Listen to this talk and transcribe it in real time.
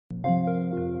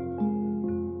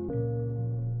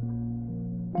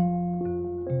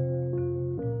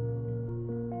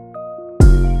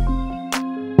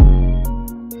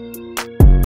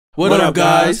What up,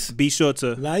 guys? Be sure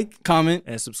to like, comment,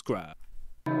 and subscribe.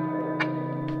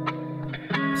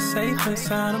 Safe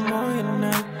inside a morning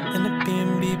night, and the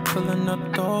B&B pulling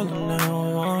up dollar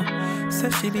now.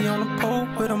 Said she be on the pole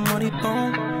with a money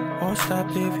bone. Won't stop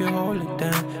if you hold it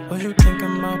down. Was you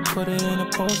thinking about putting in a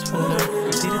post for now?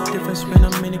 See the difference when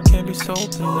I'm in it, can't be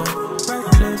sober now. Right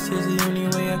place is the only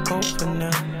way I go for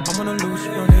now. I'm on a loose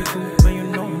rendezvous when you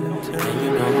know I'm telling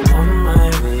you. I'm on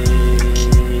my way.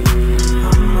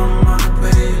 I'm on my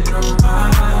way, no I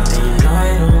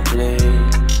don't play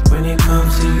when it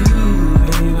comes to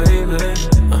you, baby.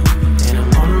 And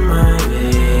I'm on my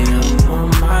way, I'm on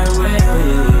my way.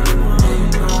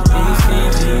 These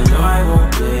games, you know I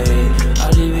won't play.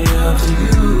 I'll leave it up to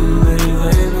you,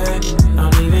 baby.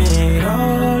 I'm leaving it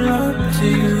all up to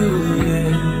you,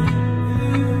 yeah.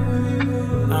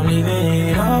 I'm leaving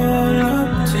it all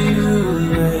up to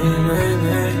you,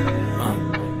 baby.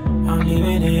 I'm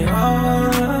leaving it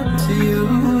all up to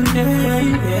you, yeah.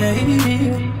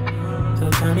 So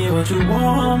tell me what you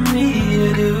want me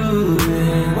to do,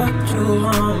 yeah. What you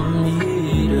want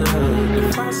me to do.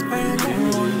 If I spend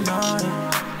one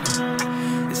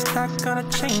night, it's not gonna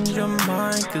change your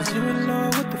mind, cause you in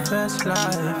love with the fast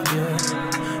life, yeah.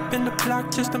 Been the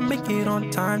block just to make it on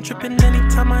time, tripping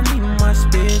anytime I need my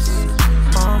space.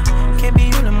 Can't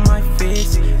be all in my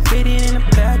face, faded in the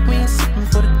back, we ain't sipping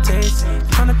for the taste.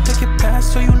 Tryna take it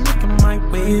past so you looking my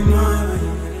way,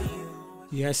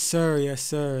 Yes, sir. Yes,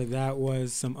 sir. That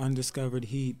was some undiscovered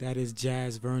heat. That is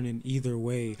Jazz Vernon. Either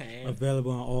way,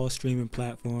 available on all streaming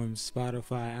platforms: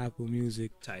 Spotify, Apple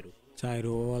Music,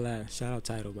 Tidal, all that. Shout out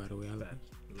Tidal, by the way.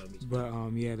 But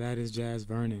yeah, that is Jazz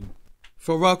Vernon.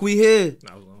 For Rock, we here.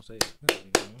 I was gonna say it.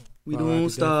 We don't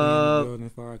stop.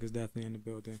 Farrakh is definitely in the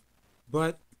building.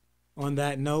 But on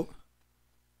that note,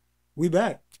 we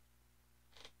back.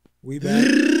 We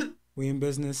in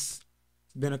business.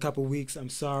 It's been a couple weeks. I'm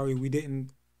sorry we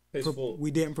didn't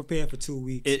prepare for 2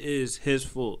 weeks. It is his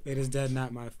fault. It is dead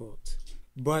not my fault.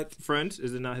 But friends,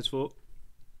 is it not his fault?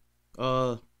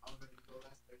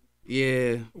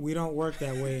 Yeah. We don't work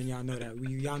that way, and y'all know that.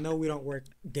 Y'all know we don't work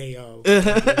day of.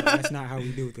 That's not how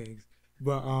we do things.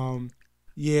 But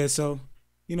yeah. So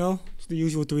it's the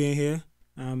usual three in here.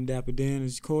 I'm Dapper Dan,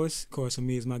 of course. Of course, for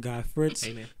me is my guy Fritz.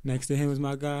 Amen. Next to him is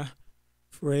my guy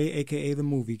Frey, aka the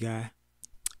movie guy.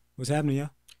 What's happening, y'all?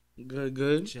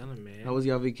 Good. Chilling, man. How was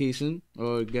your vacation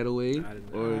or getaway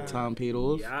or time paid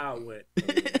off? Yeah, I went.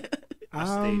 I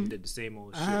stayed and did the same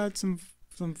old shit. I had some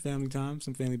family time,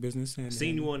 some family business. And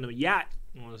seen you on the yacht.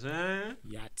 You know what I'm saying?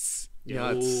 Yachts.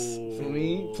 Yachts. For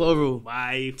me, plural.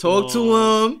 Talk to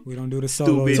him. We don't do the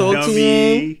solo. Talk to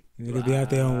him. Niggas be out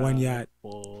there on one yacht.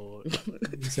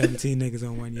 17 niggas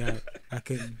on one yacht. I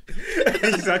couldn't.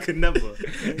 I could never.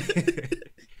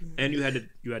 And you had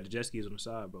the jet skis on the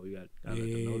side, bro. You got to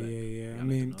know that. Yeah. I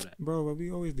mean, bro, but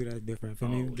we always do that different. Feel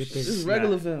me? This is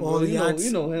regular for him. All the yachts,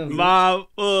 you know him. All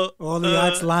the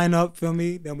yachts line up. Feel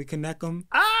me? Then we connect them.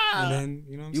 And then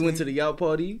you know. What you went to the yacht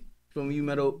party. From you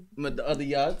met the other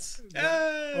yachts.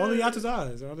 All the yachts is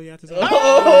ours. All the yachts is ours.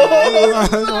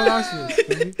 All our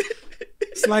shit.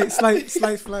 Slight flex.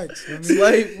 Slight flex.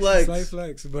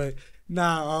 But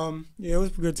nah, yeah, it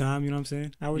was a good time. You know what I'm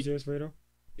saying? How was yours, Fredo?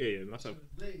 Yeah, my son.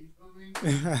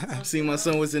 See, my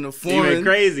son was in the foreign. He went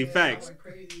crazy, facts.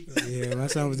 Yeah, my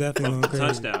son was definitely going crazy.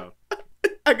 Touchdown.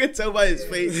 I could tell by his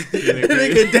face.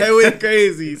 Nigga, that went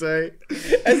crazy, sorry.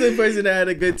 That's a person that had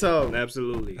a good time.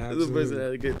 Absolutely. That's a person that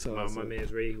had a good time. My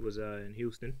man's Ray was in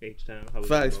Houston, H-Town.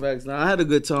 Facts. Now, I had a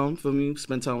good time for me.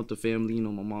 Spent time with the family. You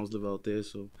know, my mom's live out there,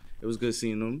 so it was good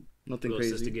seeing them. Nothing crazy.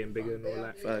 Sister getting bigger and all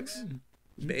that. Facts.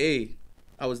 But hey,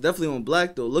 I was definitely on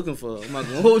Black though, looking for her. I'm not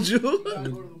gonna hold you.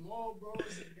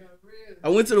 I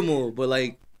went to the mall, but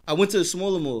like I went to the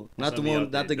smaller mall, not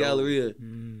the Galleria.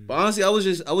 But honestly, I was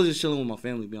just chilling with my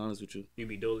family. To be honest with you. You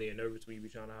be dolly and nervous when you be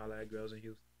trying to holler at girls in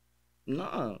Houston.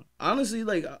 Nah, honestly,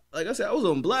 like I said, I was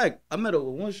on Black. I met her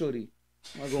with one shorty.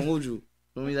 I'm not gonna hold you.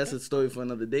 For me, that's a story for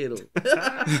another day though.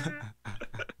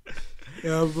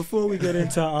 Before we get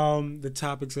into the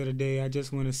topics of the day, I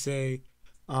just want to say,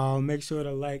 make sure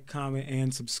to like, comment,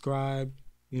 and subscribe.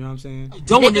 You know what I'm saying?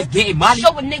 Doing this game, money.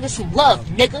 Showing niggas some love,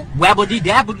 nigga. Wabbly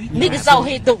dabbly. Niggas out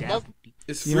here doing love.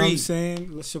 It's free. You know what I'm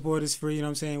saying? Support is free. You know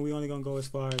what I'm saying? We only gonna go as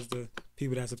far as the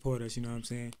people that support us. You know what I'm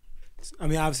saying? I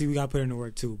mean, obviously we gotta put in the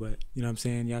work too, but you know what I'm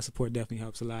saying? Y'all support definitely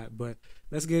helps a lot. But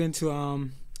let's get into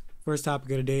first topic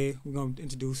of the day. We're gonna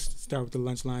start with the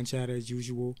lunch line chatter as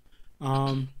usual.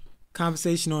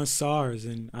 Conversation on SARS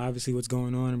and obviously what's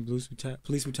going on in police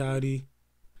brutality.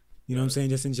 You know what I'm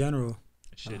saying? Just in general.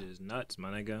 Shit is nuts, my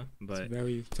nigga. It's But a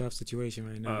very tough situation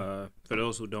right now. for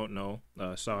those who don't know,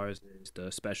 SARS is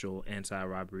the Special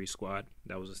Anti-Robbery Squad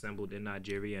that was assembled in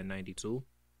Nigeria in '92,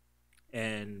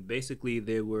 and basically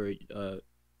they were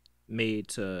made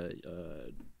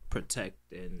to protect,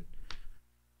 and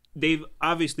they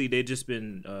just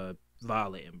been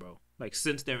violating, bro. Like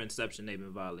since their inception, they've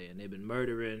been violating. They've been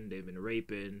murdering, they've been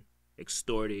raping,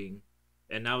 extorting,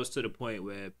 and now it's to the point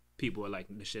where people are like,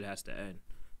 this shit has to end.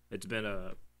 It's been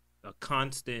a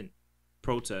constant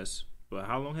protest. But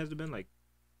how long has it been? Like,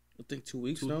 I think 2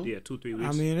 weeks now. Yeah, 2-3 weeks.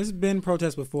 I mean, it's been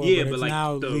protests before, yeah, but it's like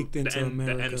now the, leaked into the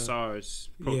America. SARS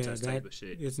protest type of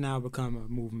shit. It's now become a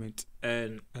movement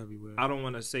And everywhere. I don't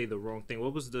want to say the wrong thing.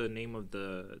 What was the name of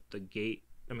the gate?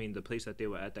 I mean, the place that they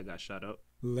were at that got shot up?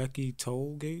 Lekki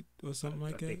Toll Gate or something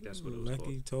like that. I think that's what it was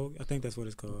called. Toll. I think that's what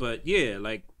it's called. But yeah,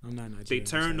 like I'm not Nigerian. they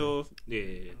turned off.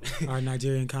 Yeah, Our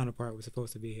Nigerian counterpart was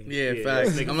supposed to be here. Yeah, Yeah,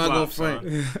 facts. nigga I'm not gonna flops,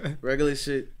 front. Regular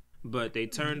shit. but they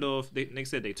turned off. They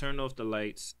said they turned off the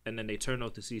lights and then they turned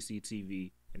off the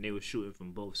CCTV and they were shooting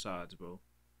from both sides, bro,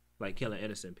 like killing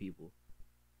innocent people.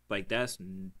 Like that's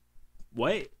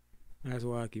what. That's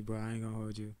wacky, bro. I ain't gonna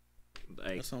hold you.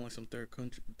 Like, That sounds like some third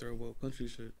world country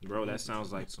shit. bro, that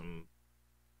sounds like some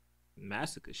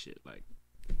massacre shit. Like,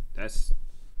 that's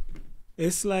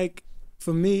It's like,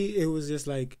 for me, it was just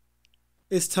like,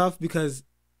 it's tough because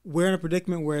we're in a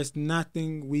predicament where it's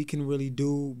nothing we can really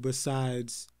do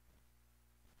besides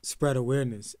spread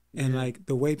awareness. And like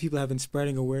the way people have been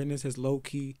spreading awareness has low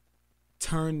key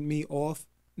turned me off.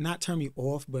 Not turned me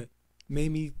off, but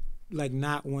made me like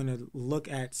not want to look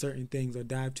at certain things or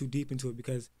dive too deep into it,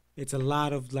 because it's a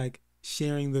lot of like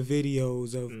sharing the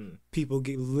videos of people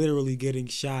literally getting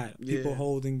shot, people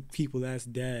holding people that's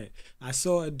dead. I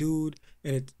saw a dude,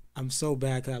 and I'm so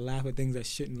bad because I laugh at things I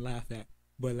shouldn't laugh at,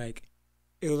 but like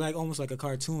it was like almost like a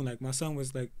cartoon. Like my son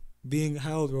was like being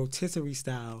held rotisserie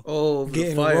style,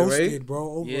 getting fire, roasted, right?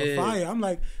 bro, over a fire. I'm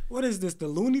like, what is this? The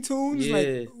Looney Tunes?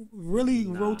 Like really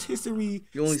rotisserie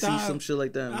You only style? see some shit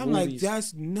like that in I'm movies. like,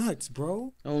 that's nuts,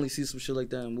 bro. I only see some shit like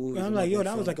that in movies. And I'm like, yo,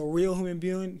 that was like a real human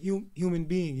being. You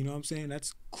know what I'm saying?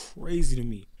 That's crazy to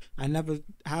me. I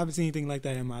haven't seen anything like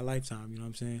that in my lifetime. You know what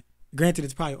I'm saying? Granted,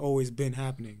 it's probably always been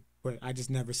happening, but I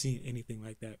just never seen anything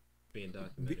like that being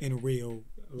documented in real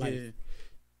life. Yeah.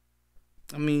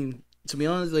 I mean, to be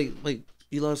honest, like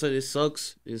Elon said, it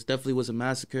sucks. It definitely was a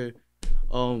massacre.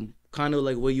 Kind of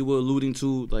like what you were alluding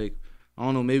to, like, I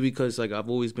don't know, maybe because like I've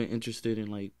always been interested in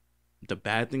like the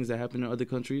bad things that happen in other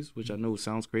countries, which I know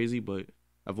sounds crazy, but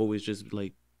I've always just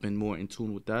like been more in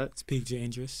tune with that. It's piqued your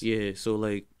interest. Yeah, so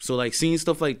like seeing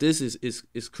stuff like this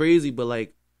is crazy, but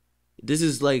like this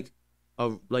is like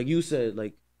you said,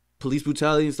 like police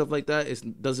brutality and stuff like that.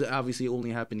 It doesn't obviously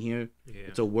only happen here. Yeah.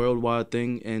 It's a worldwide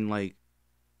thing, and like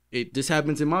this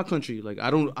happens in my country. Like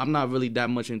I'm not really that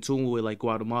much in tune with like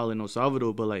Guatemala and El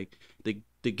Salvador, but like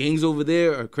the gangs over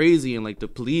there are crazy, and like the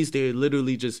police, they're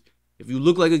literally just, if you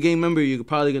look like a gang member, you're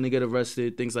probably gonna get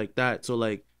arrested, things like that. So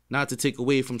like, not to take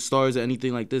away from SARS or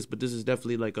anything like this, but this is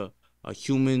definitely like a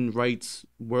human rights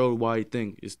worldwide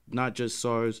thing. It's not just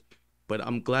SARS, but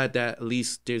I'm glad that at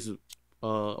least there's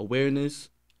awareness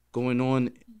going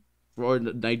on for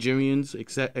Nigerians,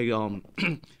 except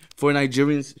for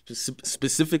Nigerians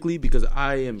specifically, because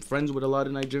I am friends with a lot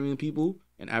of Nigerian people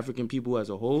and African people as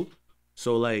a whole.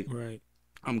 So like, Right.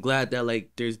 I'm glad that like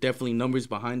there's definitely numbers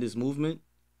behind this movement.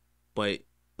 But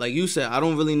like you said, I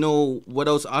don't really know what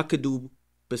else I could do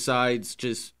besides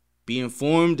just be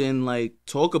informed and like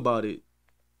talk about it,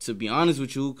 to be honest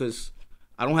with you, because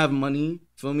I don't have money,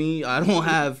 for me. I don't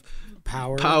have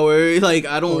Power. Like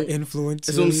I don't Or influence.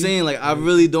 That's what I'm saying. Like I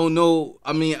really don't know.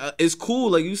 I mean, it's cool,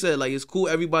 like you said, like it's cool.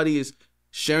 Everybody is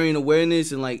sharing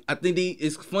awareness, and like I think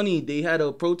it's funny. They had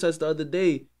a protest the other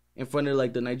day in front of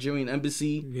like the Nigerian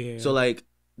embassy. Yeah. So like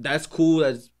that's cool.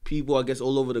 As people, I guess,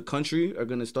 all over the country are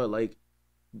gonna start like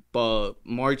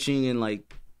marching and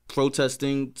like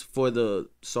protesting for the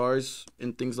SARS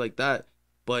and things like that.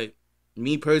 But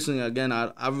me personally, again,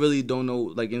 I really don't know.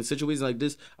 Like in situations like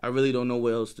this, I really don't know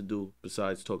what else to do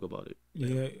besides talk about it.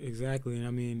 Yeah, exactly. And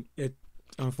I mean, it's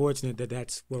unfortunate that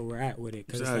that's where we're at with it.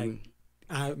 Because Exactly. it's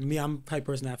like, I'm the type of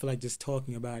person, I feel like just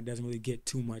talking about it doesn't really get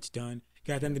too much done.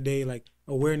 'Cause at the end of the day, like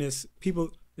awareness,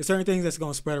 there's certain things that's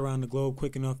going to spread around the globe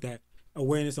quick enough that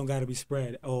awareness don't got to be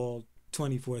spread all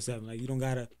 24/7. Like you don't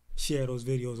got to share those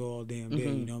videos all damn day.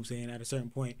 You know what I'm saying? At a certain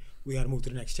point, we got to move to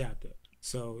the next chapter.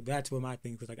 So that's what my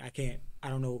thing is. Like I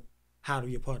don't know how to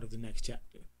be a part of the next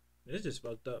chapter. It's just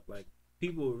fucked up. Like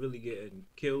people are really getting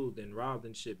killed and robbed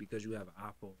and shit because you have an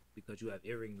iPhone, because you have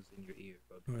earrings in your ear,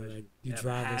 bro. Or Because like you have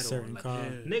drive hat a on. certain Like, car.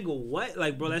 nigga, what?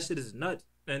 Like, bro, that shit is nuts.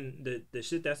 And the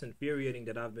shit that's infuriating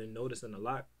that I've been noticing a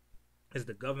lot is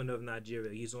the governor of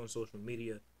Nigeria. He's on social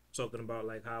media talking about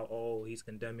like how he's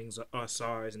condemning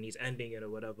SARS and he's ending it or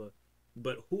whatever.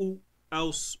 But who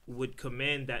else would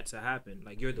command that to happen?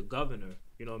 Like, you're the governor,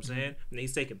 you know what I'm saying? And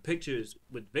he's taking pictures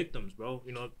with victims, bro.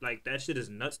 You know, like, that shit is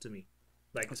nuts to me.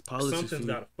 Like, something's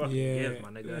gotta fucking give, my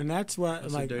nigga. And that's why,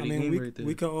 That's like, a I dirty mean, game right there.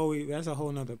 we could always, that's a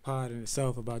whole nother pod in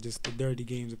itself about just the dirty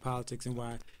games of politics and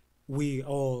why we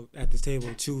all at this table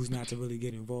choose not to really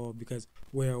get involved because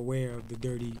we're aware of the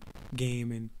dirty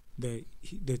game and the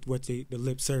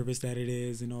lip service that it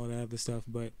is and all that other stuff.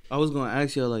 But I was gonna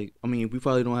ask y'all, like, I mean, we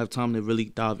probably don't have time to really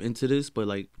dive into this, but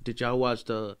like, did y'all watch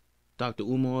the Dr.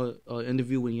 Umar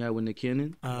interview when he had with Nick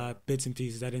Cannon? Bits and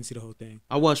pieces. I didn't see the whole thing.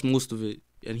 I watched most of it,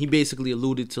 and he basically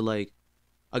alluded to, like,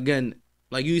 again,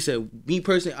 like you said, me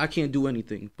personally, I can't do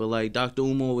anything, but like Dr.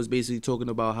 Umar was basically talking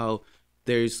about how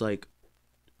there's like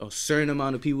a certain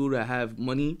amount of people that have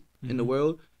money in the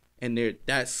world, and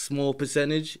that small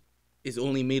percentage is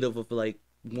only made up of like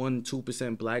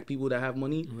 1-2% black people that have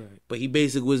money. Right. But he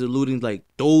basically was alluding like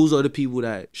those are the people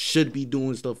that should be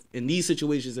doing stuff in these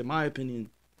situations, in my opinion,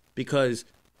 because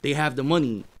they have the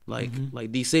money. Like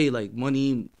like they say, like,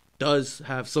 money does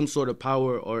have some sort of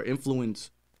power or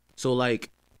influence. So like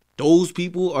those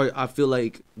people are, I feel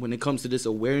like when it comes to this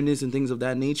awareness and things of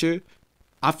that nature,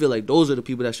 I feel like those are the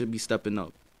people that should be stepping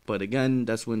up. But again,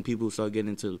 that's when people start getting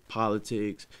into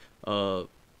politics.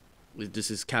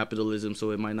 This is capitalism,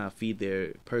 so it might not feed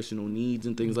their personal needs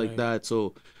and things like that.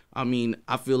 So, I mean,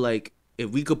 I feel like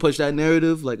if we could push that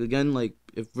narrative, like, again, like,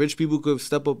 if rich people could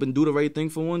step up and do the right thing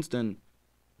for once, then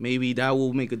maybe that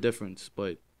will make a difference.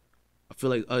 But I feel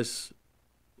like us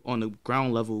on the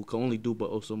ground level can only do but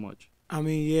oh so much. I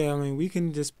mean, we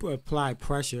can just apply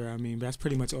pressure. I mean, that's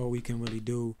pretty much all we can really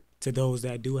do to those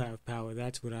that do have power.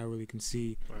 That's what I really can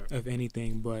see of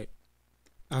anything. But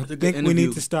I think we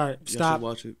need to stop.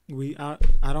 Watch it.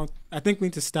 I think we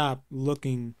need to stop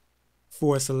looking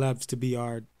for celebs to be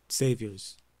our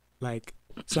saviors. Like,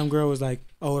 some girl was like,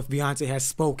 "Oh, if Beyonce had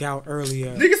spoke out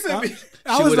earlier, Nigga said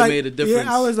she would have made a difference."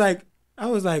 Yeah, I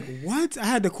was like, what? I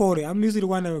had to quote it. I'm usually the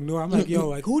one to ignore. I'm like, yo,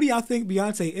 like, who do y'all think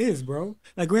Beyonce is, bro?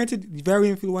 Like, granted, very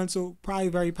influential, probably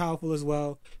very powerful as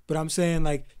well. But I'm saying,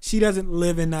 like, she doesn't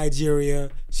live in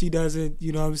Nigeria. She doesn't,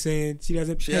 you know what I'm saying? She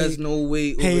has no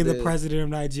weight pay over the there. president of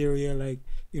Nigeria. Like,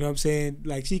 you know what I'm saying?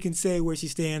 Like, she can say where she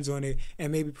stands on it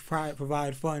and maybe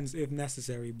provide funds if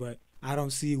necessary. But I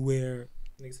don't see where.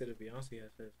 Nigga said if Beyonce had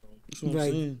said something. That's what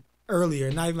I'm saying.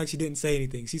 Earlier, not even like she didn't say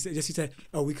anything. She said,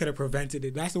 "Oh, we could have prevented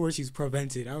it." That's the word, she's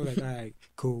prevented. I was like, all right,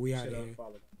 cool, we out here.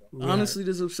 Honestly,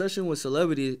 this obsession with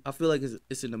celebrity, I feel like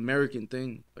it's an American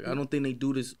thing. Like, I don't think they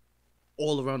do this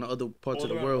all around the other parts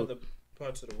of the world. Other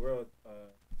parts of the world,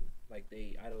 like,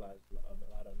 they idolize a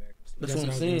lot of Americans. That's what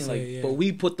I'm saying. Like, yeah. but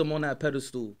we put them on that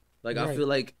pedestal. Like, Right. I feel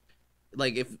like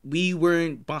if we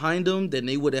weren't behind them, then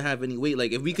they wouldn't have any weight.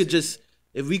 Like, if we could just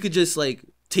like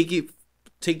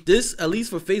take this at least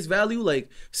for face value, like,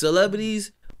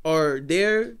 celebrities are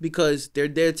there because they're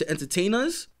there to entertain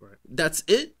us. Right. That's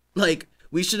it. Like,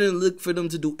 we shouldn't look for them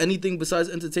to do anything besides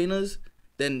entertain us.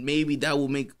 Then maybe that will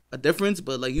make a difference.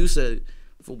 But like you said,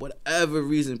 for whatever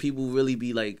reason, people really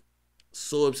be like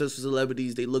so obsessed with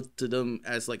celebrities. They look to them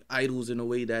as like idols in a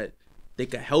way that they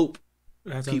can help.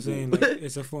 That's people. what I'm saying. Like,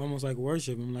 it's a form almost like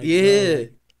worship. I'm like, Yeah. yo,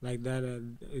 like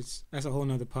that. That's a whole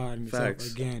nother pod in itself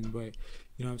Facts. again. But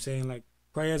you know what I'm saying? Like,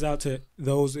 prayers out to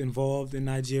those involved in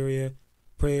Nigeria.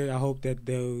 I hope that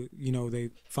they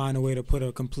find a way to put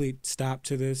a complete stop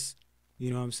to this. You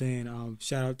know what I'm saying?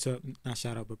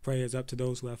 But prayers up to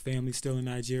those who have family still in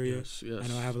Nigeria. Yes. I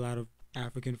know I have a lot of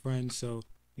African friends, so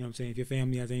you know what I'm saying, if your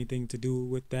family has anything to do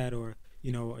with that or,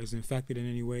 you know, is infected in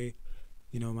any way,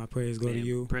 you know, my prayers go to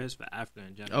you. Prayers for Africa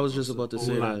in general. I was just about to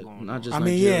say that. Not just I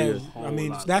mean, Nigeria. yeah. I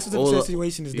mean, that's what the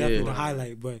situation is definitely the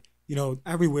highlight, but you know,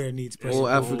 everywhere needs prayers. All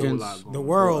Africans. The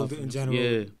world in general.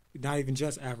 Yeah. Not even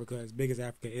just Africa, as big as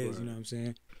Africa is, you know what I'm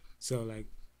saying? So, like,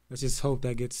 let's just hope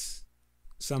that gets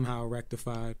somehow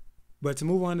rectified. But to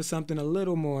move on to something a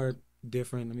little more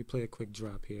different, let me play a quick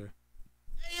drop here.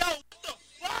 Hey, yo, what the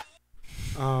fuck?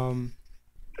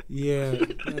 Yeah.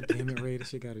 God damn it, Ray. This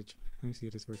shit got it. Let me see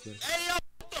if this works better. Hey, yo,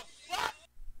 what the fuck?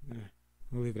 Yeah,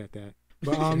 we'll leave it at that.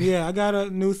 But, yeah, I got a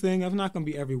new thing. I'm not going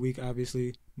to be every week,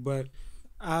 obviously. But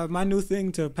my new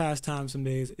thing to pass time some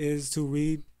days is to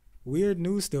read weird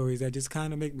news stories that just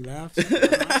kind of make me laugh.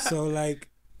 So, like,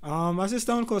 I just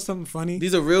don't call something funny.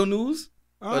 These are real news?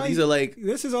 Or these are like...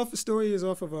 This is off of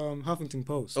Huffington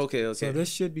Post. Okay. So this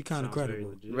should be kind of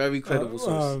credible. Very credible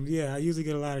source. Yeah, I usually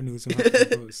get a lot of news from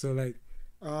Huffington Post. So, like,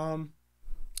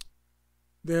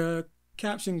 the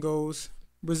caption goes,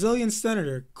 Brazilian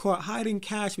senator caught hiding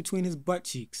cash between his butt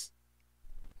cheeks.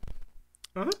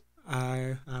 Uh-huh.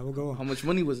 I will go on. How much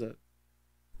money was that?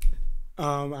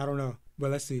 I don't know,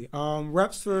 but let's see.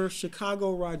 Reps for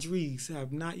Chicago Rodriguez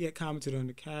have not yet commented on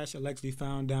the cash allegedly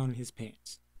found down in his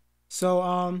pants.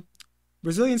 So,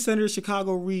 Brazilian Senator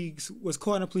Chicago Rodriguez was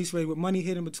caught in a police raid with money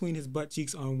hidden between his butt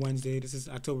cheeks on Wednesday. This is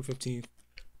October 15th.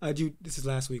 This is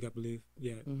last week, I believe.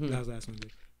 Yeah, that was last Wednesday.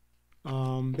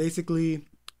 Basically,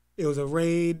 it was a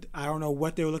raid. I don't know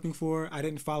what they were looking for. I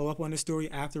didn't follow up on the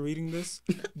story after reading this.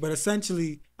 But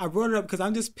essentially, I brought it up because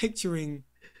I'm just picturing,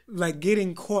 like,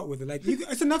 getting caught with it. Like,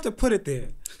 it's enough to put it there.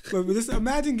 But just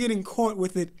imagine getting caught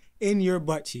with it in your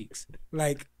butt cheeks.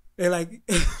 Like, they're like...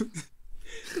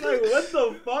 Like, what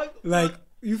the fuck? Like,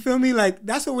 you feel me? Like,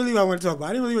 that's what really I want to talk about. I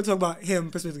didn't really want to talk about him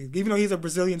specifically, even though he's a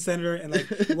Brazilian senator. And, like,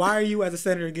 why are you as a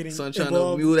senator getting Son trying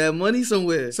involved? to mule that money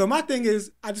somewhere. So my thing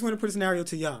is, I just want to put a scenario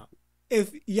to y'all.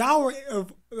 If y'all were,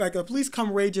 like, a police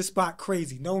come raid your spot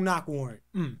crazy, no knock warrant,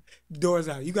 doors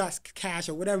out, you got cash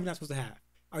or whatever you're not supposed to have.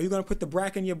 Are you gonna put the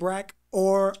brack in your brack,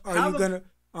 or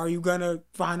are you gonna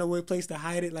find a place to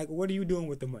hide it? Like, what are you doing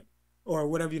with the money, or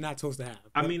whatever you're not supposed to have?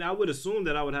 I mean, I would assume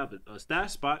that I would have a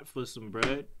stash spot for some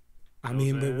bread. I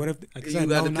mean, but what if, like I said, You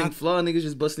got to think flaw niggas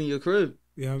just busting your crib.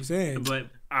 You know what I'm saying? But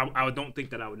I don't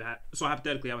think that I would have. So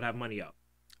hypothetically, I would have money out.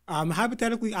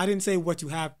 Hypothetically, I didn't say what you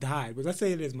have to hide, but let's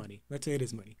say it is money.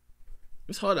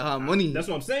 It's hard to hide money. That's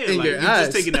what I'm saying. In Like, your you're ass.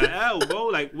 just taking that L, bro.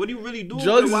 Like, what do you really do?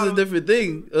 Drugs is a different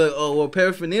thing, or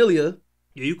paraphernalia.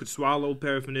 Yeah, you could swallow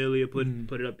paraphernalia, put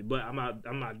it up your butt. I'm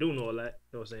not doing all that.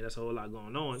 You know what I'm saying? That's a whole lot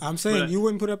going on. I'm saying you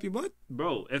wouldn't put up your butt,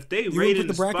 bro. If they you raid put in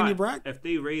the brack spot, in your brack, if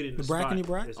they raid in the brack spot, in your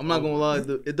brack. it's I'm not gonna lie,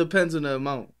 it depends on the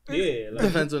amount. Yeah, like, It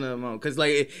depends on the amount, cause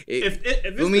like if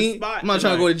it's for me, the spot, I'm not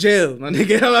trying to like, go to jail, my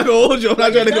nigga. I'm not gonna hold you. I'm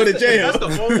not trying to go to jail.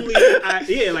 That's the only,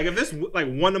 yeah. Like, if it's like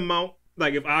one amount,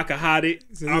 like if I could hide it,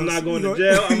 So I'm not going to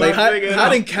jail. I'm Like not figuring it out.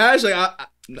 hiding cash, like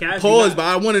Cash, pause, you but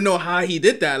I want to know how he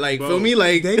did that. Like, Bro, feel me?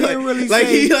 Like they didn't really like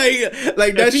say-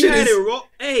 like that If he shit had is. it raw,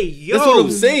 hey yo, That's what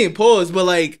I'm saying. Pause, but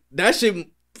like that shit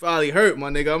probably hurt, my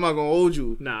nigga. I'm not gonna hold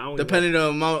you. Nah, I don't Depending on the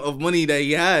amount of money that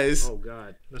he has, Oh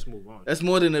God, let's move on. that's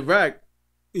more than a rack.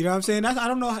 You know what I'm saying? I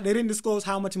don't know. They didn't disclose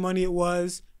how much money it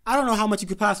was. I don't know how much you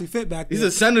could possibly fit back there. He's a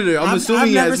senator. I'm assuming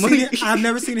he has money. I've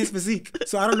never seen his physique,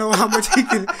 so I don't know how much he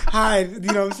can hide.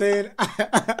 You know what I'm saying?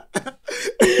 I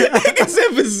said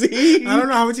physique. I don't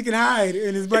know how much he can hide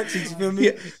in his butt cheeks. You feel me?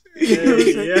 Yeah. You know what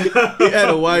I'm saying? He had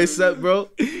a wide set, bro.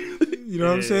 You know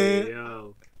what I'm saying?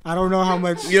 Yo, I don't know how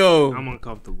much. Yo, I'm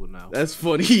uncomfortable now. that's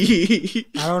funny.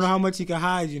 I don't know how much he can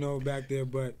hide. You know, back there.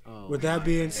 But with that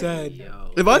being said,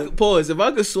 Yo. If I could pause, if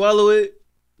I could swallow it,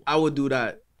 I would do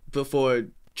that before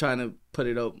trying to put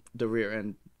it up the rear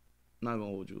end. Not gonna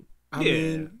hold you. I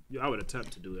mean, I would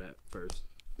attempt to do that first.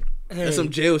 hey, That's some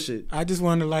jail shit. I just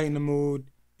wanted to lighten the mood.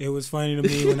 It was funny to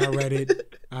me when I read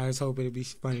it. I was hoping it'd be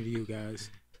funny to you guys.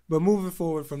 But moving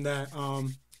forward from that,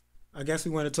 I guess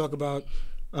we want to talk about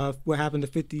what happened to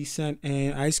 50 Cent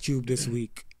and Ice Cube this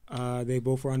week. They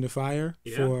both were under fire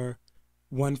for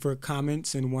one for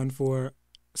comments and one for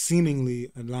seemingly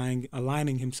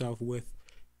aligning himself with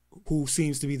who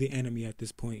seems to be the enemy at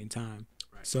this point in time.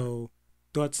 Right. So,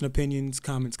 thoughts and opinions,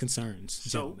 comments, concerns,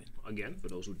 gentlemen. So again, for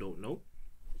those who don't know,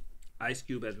 Ice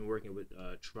Cube has been working with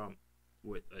Trump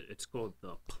with it's called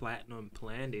the Platinum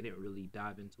Plan. They didn't really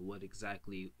dive into what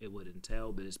exactly it would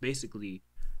entail, but it's basically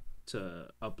to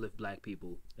uplift Black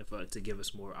people to give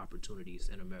us more opportunities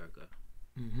in America,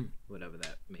 whatever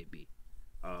that may be.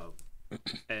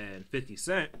 And 50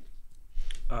 Cent,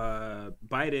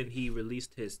 Biden, he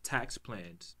released his tax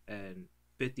plans, and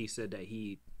 50 said that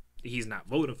he's not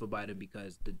voting for Biden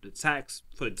because the tax,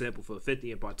 for example, for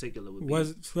 50 in particular would be...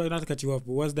 Not to cut you off,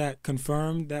 but was that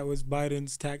confirmed that was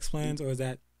Biden's tax plans, or was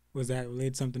that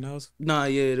related to something else? Nah,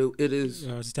 yeah, it is.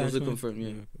 His It tax was plan? confirmed,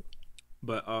 yeah.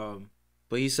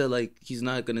 But he said like he's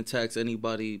not gonna tax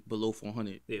anybody below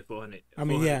 400. yeah, 400. I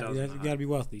mean, yeah, $400,000. you gotta be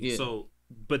wealthy. Yeah. So,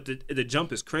 but the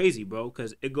jump is crazy, bro,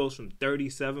 because it goes from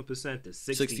 37% to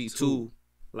 62.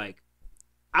 Like,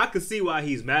 I could see why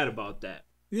he's mad about that.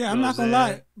 Yeah, You I'm know not what gonna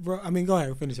I'm lie, bro. I mean, go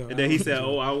ahead, finish up. And then he said,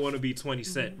 "Oh, I want to be 20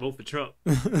 Cent. Vote for Trump."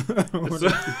 I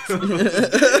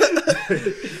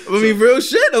mean, real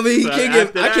shit. I mean, So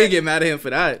I can't get mad at him for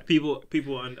that. people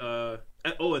on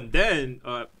and then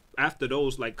after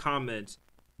those like comments,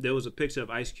 there was a picture of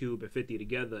Ice Cube and 50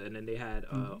 together, and then they had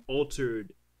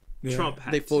altered Trump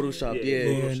hats. They photoshopped, yeah.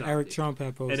 and photoshopped Eric it. Trump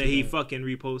had posted. And then he that. fucking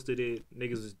reposted it.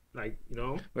 Niggas is like, you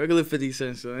know. Regular 50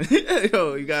 Cent, son.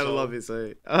 Yo, you gotta So- love it,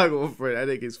 son. I go for it. I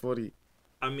think it's funny.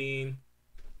 I mean,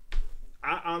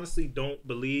 I honestly don't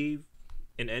believe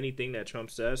in anything that Trump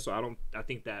says, so I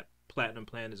think that platinum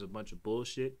plan is a bunch of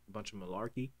bullshit, a bunch of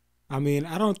malarkey. I mean,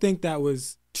 I don't think that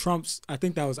was Trump's. I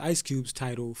think that was Ice Cube's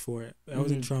title for it. That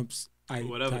wasn't Trump's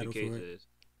Whatever title the case for it. is.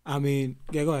 I mean,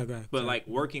 yeah, go ahead. But like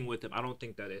working with him, I don't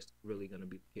think that is really gonna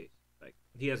be the case. Like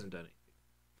he hasn't done anything,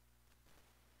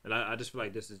 and I just feel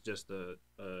like this is just a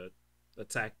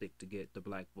tactic to get the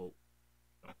black vote.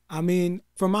 I mean,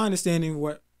 from my understanding,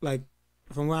 I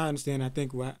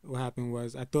think what happened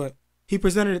was I thought he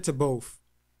presented it to both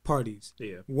parties.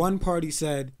 Yeah. One party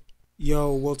said,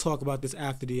 "Yo, we'll talk about this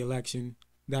after the election."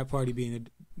 That party being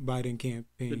the Biden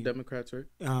campaign, The Democrats, right?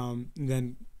 And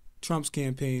then Trump's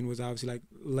campaign was obviously like,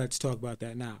 let's talk about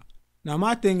that now. Now,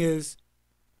 my thing is,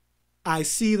 I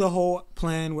see the whole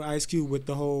plan with Ice Cube with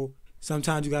the whole,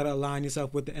 sometimes you got to align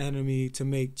yourself with the enemy to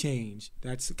make change.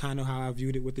 That's kind of how I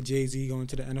viewed it with the Jay-Z going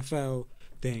to the NFL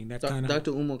thing. That's kind of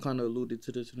Dr. Umar kind of alluded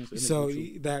to this in his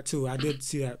interview. So that too. I did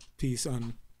see that piece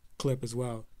on clip as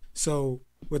well. So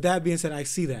with that being said, I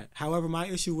see that. However, my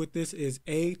issue with this is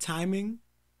A, timing,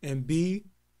 and B,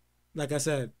 like I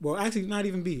said, well, actually not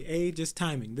even B. A, just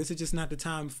timing. This is just not the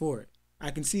time for it. I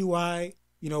can see why,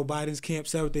 Biden's camp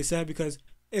said what they said, because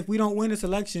if we don't win this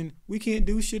election, we can't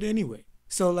do shit anyway.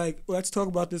 So, like, let's talk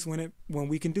about this when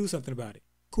we can do something about it.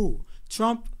 Cool.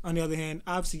 Trump, on the other hand,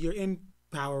 obviously you're in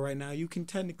power right now. You can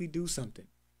technically do something.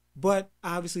 But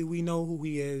obviously we know who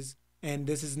he is, and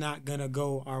this is not going to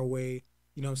go our way.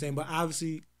 You know what I'm saying? But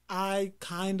obviously I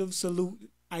kind of salute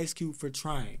Ice Cube for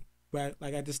trying. But,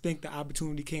 like, I just think the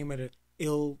opportunity came at an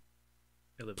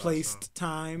ill-placed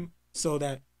time, so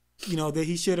that, that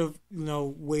he should have,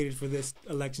 waited for this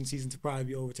election season to probably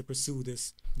be over to pursue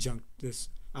this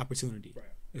opportunity. Right.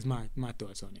 Is my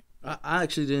thoughts on it. I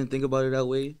actually didn't think about it that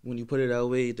way. When you put it that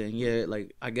way, then yeah,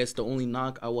 like, I guess the only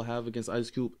knock I will have against Ice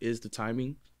Cube is the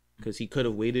timing, because he could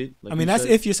have waited. Like, I mean, that's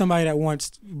if you're somebody that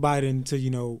wants Biden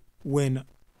to, win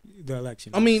the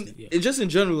election. I mean, it's just in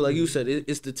general, like you said,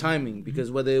 it's the timing,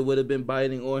 because whether it would have been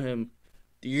Biden or him,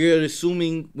 you're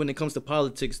assuming when it comes to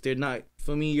politics, they're not.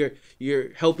 For me,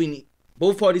 you're helping.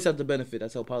 Both parties have the benefit.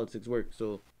 That's how politics work.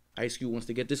 So Ice Cube wants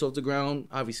to get this off the ground.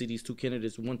 Obviously, these two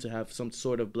candidates want to have some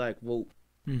sort of black vote,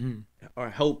 or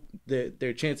help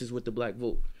their chances with the black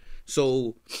vote.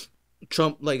 So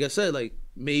Trump, like I said, like,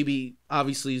 maybe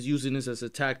obviously is using this as a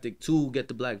tactic to get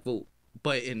the black vote.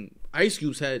 But in Ice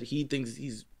Cube's head, he thinks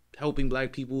he's helping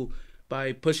black people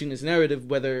by pushing this narrative,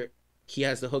 whether he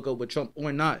has to hook up with Trump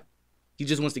or not. He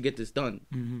just wants to get this done.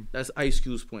 That's Ice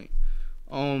Cube's point.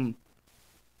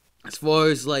 As far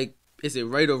as, like, is it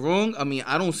right or wrong? I mean,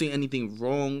 I don't see anything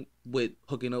wrong with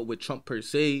hooking up with Trump per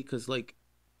se, because like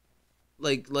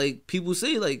people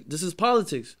say, like, this is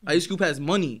politics. Ice Cube has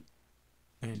money.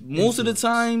 And most of the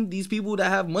time, these people that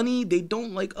have money, they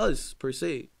don't like us per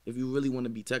se, if you really want to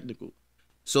be technical.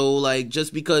 So, like,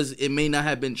 just because it may not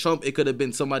have been Trump, it could have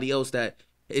been somebody else that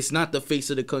it's not the face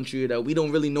of the country, or that we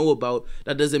don't really know about.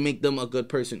 That doesn't make them a good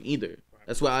person either.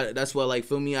 That's why, like,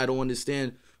 for me, I don't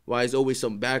understand why there's always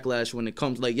some backlash when it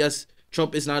comes, like, yes,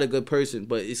 Trump is not a good person,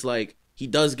 but it's like, he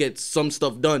does get some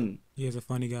stuff done. He is a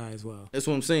funny guy as well. That's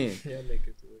what I'm saying. Yeah, make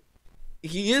it to it.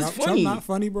 He is funny. Trump not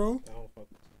funny, bro?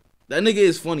 That nigga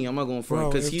is funny. I'm not going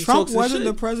front, because he Trump talks wasn't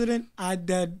shit. the president, I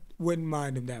wouldn't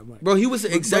mind him that much. Bro, he was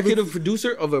the executive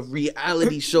producer of a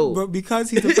reality show. But because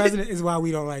he's the president is why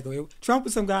we don't like him. Trump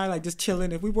is some guy, like, just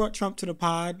chilling. If we brought Trump to the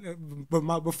pod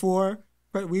before,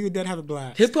 we would then have a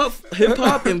blast. Hip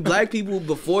hop and black people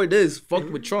before this fucked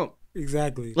with Trump.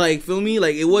 Exactly. Like, feel me?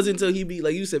 Like, it wasn't until he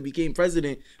like you said, became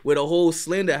president where the whole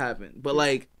slander happened. But,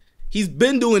 like, he's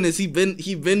been doing this. He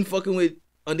been fucking with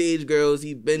underage girls.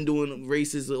 He been doing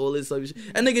racist, all this stuff.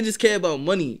 That nigga just care about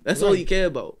money. That's all he care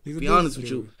about. To be honest with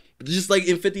you. Just like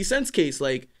in 50 Cent's case,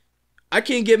 like, I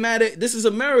can't get mad at, this is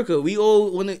America. We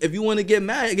all if you want to get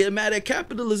mad at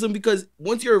capitalism, because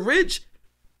once you're rich,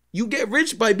 you get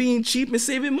rich by being cheap and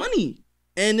saving money.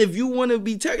 And if you want to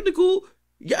be technical,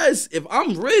 yes, if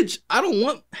I'm rich, I don't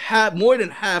want more than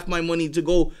half my money to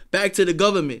go back to the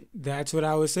government. That's what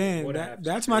I was saying.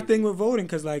 That's my thing with voting,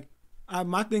 because, like,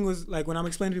 my thing was, like, when I'm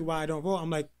explaining to people why I don't vote, I'm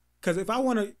like, because if I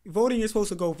want to, voting, you're supposed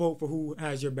to go vote for who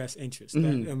has your best interest.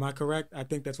 Am I correct? I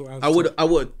think that's what I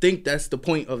would think that's the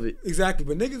point of it. Exactly.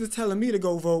 But niggas are telling me to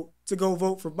go vote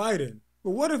for Biden. But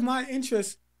what if my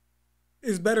interest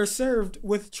is better served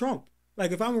with Trump?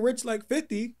 Like, if I'm rich like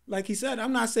 50, like he said,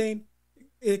 I'm not saying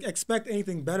expect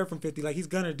anything better from 50. Like, he's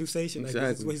gonna do say shit like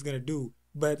this is what he's gonna do.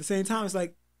 But at the same time, it's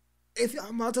like, if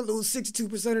I'm about to lose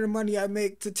 62% of the money I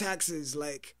make to taxes,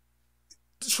 like,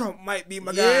 Trump might be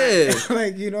my guy.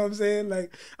 Like, you know what I'm saying?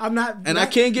 Like, I'm not, and I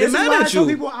can't get mad at you.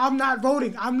 People, I'm not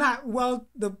voting. I'm not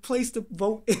the place to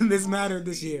vote in this matter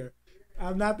this year.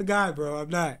 I'm not the guy, bro. I'm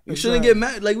not. You shouldn't get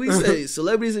mad. Like we say,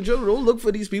 celebrities in general, don't look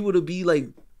for these people to be like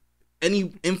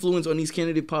any influence on these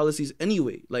candidate policies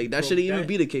anyway. Like that shouldn't even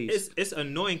be the case. It's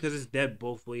annoying because it's dead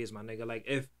both ways, my nigga. Like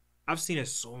if I've seen it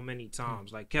so many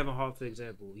times. Like Kevin Hart, for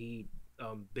example, he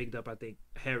bigged up I think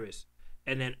Harris,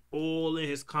 and then all in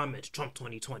his comments, Trump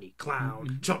 2020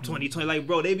 clown, Trump 2020. Like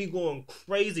bro, they be going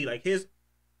crazy. Like his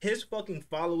fucking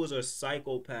followers are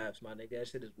psychopaths, my nigga. That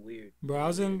shit is weird.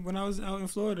 Bro, when I was out in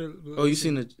Florida. Oh, you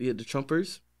seen the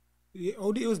Trumpers? Yeah,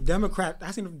 it was Democrat.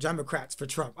 I seen the Democrats for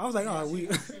Trump. I was like, oh,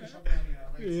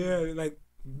 yeah, like,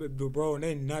 bro, and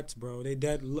they nuts, bro. They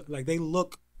dead. Like they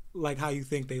look like how you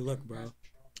think they look, bro.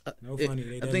 No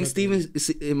funny. I think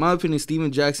in my opinion,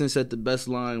 Steven Jackson said the best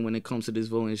line when it comes to this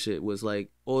voting shit was like,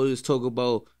 all this talk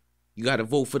about you got to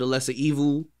vote for the lesser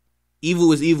evil.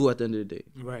 Evil is evil at the end of the day.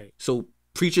 Right. So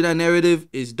preaching that narrative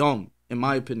is dumb, in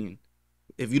my opinion.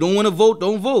 If you don't want to vote,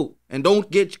 don't vote, and don't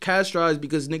get castrized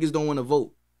because niggas don't want to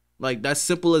vote. Like, that's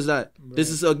simple as that. Right.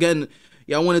 This is, again,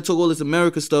 y'all want to talk all this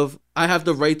America stuff. I have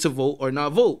the right to vote or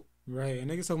not vote. Right. And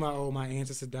niggas talking about, oh, my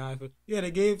ancestors died for... Yeah,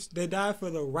 they died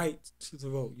for the right to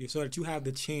vote, so that you have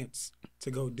the chance to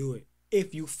go do it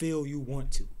if you feel you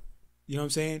want to. You know what I'm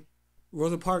saying?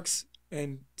 Rosa Parks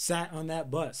and sat on that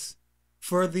bus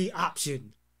for the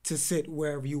option to sit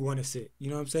wherever you want to sit. You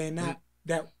know what I'm saying? Not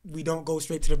that we don't go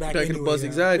straight to the back of the bus,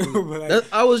 exactly. Like,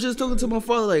 I was just talking to my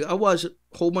father, like, I watch a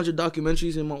whole bunch of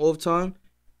documentaries in my off time.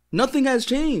 Nothing has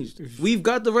changed. We've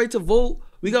got the right to vote.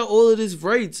 We got all of these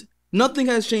rights. Nothing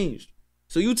has changed.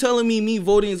 So you telling me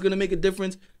voting is going to make a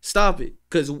difference? Stop it.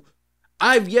 Because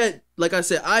I've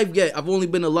only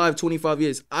been alive 25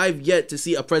 years. I've yet to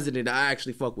see a president that I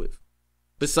actually fuck with.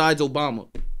 Besides Obama.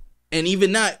 And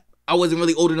even that, I wasn't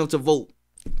really old enough to vote.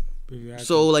 Exactly.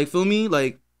 So, like, feel me?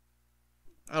 Like,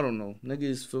 I don't know.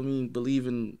 Niggas, feel me, believe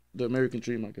in the American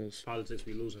dream, I guess. Politics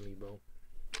be losing me, bro.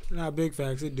 Nah, big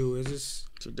facts. It do. It's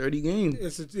a dirty game.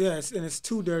 And it's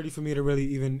too dirty for me to really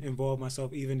even involve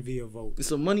myself, even via vote.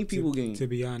 It's a money people game. To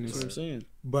be honest. That's what I'm saying.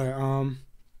 But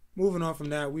moving on from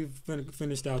that, we've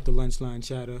finished out the lunch line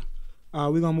chatter.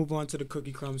 We're gonna move on to the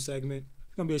cookie crumb segment.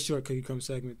 It's gonna be a short cookie crumb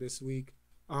segment this week.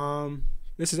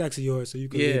 This is actually yours, so you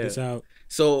can read this out.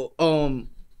 So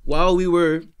while we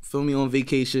were filming on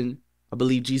vacation, I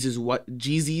believe Jeezy's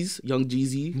young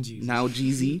Jeezy, now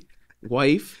Jeezy,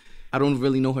 wife. I don't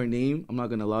really know her name. I'm not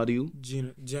gonna lie to you.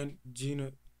 Gina May.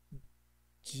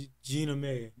 It's Gina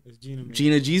May.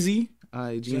 Gina Jeezy.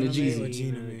 Alright, Gina Jeezy.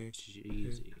 Gina May.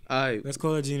 Alright. Let's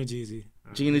call her Gina Jeezy.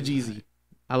 Gina Jeezy.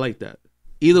 I like that.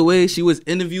 Either way, she was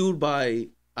interviewed by,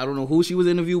 I don't know who she was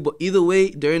interviewed, but either way,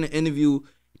 during the interview,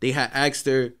 they had asked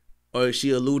her, or she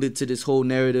alluded to this whole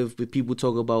narrative with people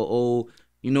talk about, oh,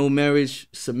 you know, marriage,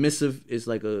 submissive is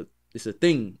like it's a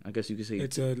thing, I guess you could say.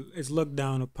 It's looked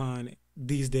down upon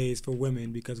these days for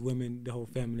women because women, the whole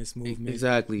feminist movement.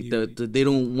 Exactly. They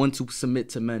don't want to submit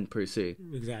to men per se.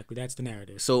 Exactly. That's the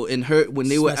narrative. So when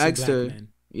they asked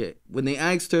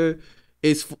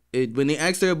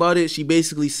her about it, she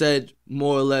basically said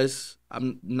more or less,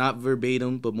 I'm not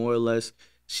verbatim, but more or less,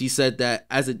 she said that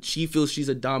she feels she's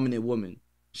a dominant woman.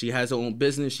 She has her own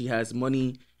business. She has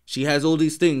money. She has all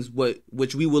these things,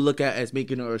 which we would look at as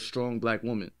making her a strong black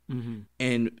woman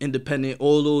and independent.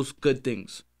 All those good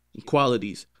things,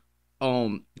 qualities.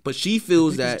 But she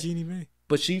feels that. It's Jeannie Mae.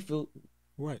 But she feels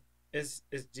what? Is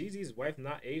Jeezy's wife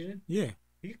not Asian? Yeah.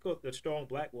 He called the strong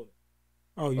black woman.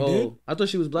 Oh, you did? I thought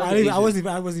she was black. I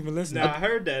wasn't even listening. Nah, I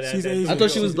heard that. She's Asian. I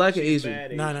thought she was black or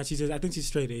Asian. Nah, I think she's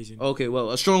straight Asian. Okay,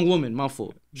 well, a strong woman. My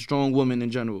fault. Strong woman in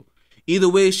general. Either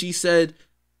way, she said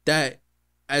that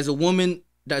as a woman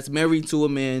that's married to a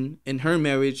man in her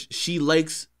marriage, she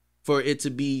likes for it to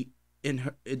be in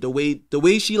her the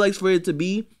way she likes for it to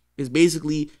be is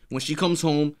basically when she comes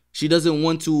home, she doesn't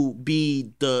want to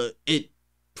be the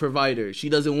provider. She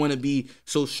doesn't want to be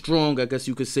so strong, I guess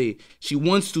you could say. She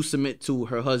wants to submit to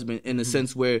her husband in a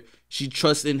sense where she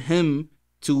trusts in him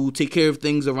to take care of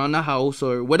things around the house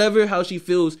or whatever, how she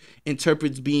feels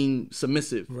interprets being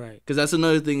submissive. Right. Because that's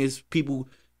another thing is people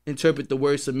interpret the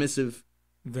word submissive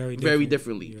very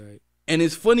differently. Right. And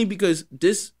it's funny because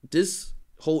this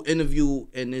whole interview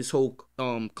and this whole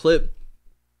clip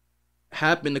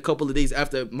happened a couple of days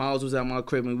after Miles was at my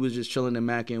crib and we was just chilling and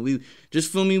macking. We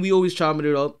just filming. We always chopping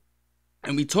it up,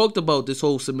 and we talked about this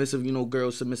whole submissive,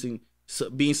 girls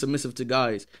being submissive to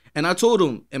guys. And I told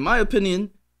him, in my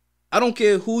opinion, I don't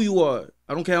care who you are.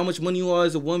 I don't care how much money you are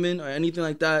as a woman or anything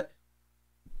like that.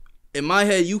 In my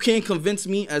head, you can't convince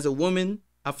me as a woman.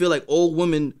 I feel like all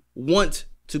women want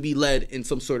to be led in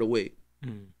some sort of way.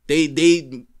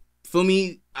 They for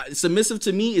me, submissive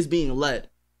to me is being led,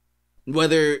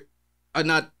 whether or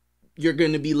not you're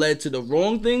going to be led to the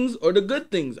wrong things or the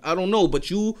good things. I don't know, but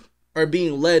you are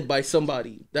being led by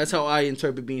somebody. That's how I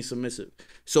interpret being submissive.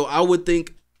 So I would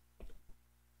think,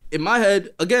 in my head,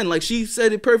 again, like she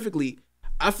said it perfectly,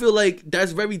 I feel like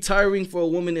that's very tiring for a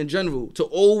woman in general, to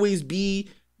always be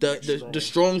the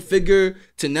strong figure,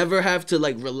 to never have to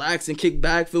like relax and kick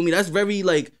back. Feel me? That's very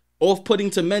like off-putting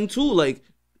to men too. Like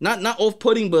not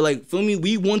off-putting, but like, feel me?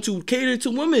 We want to cater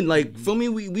to women. Like, feel me?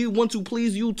 We want to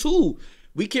please you too.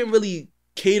 We can't really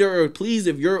cater or please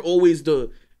if you're always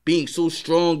being so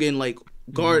strong and like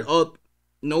guard up.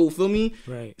 No, feel me?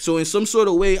 Right. So in some sort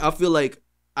of way, I feel like,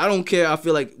 I don't care. I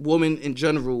feel like women in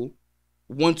general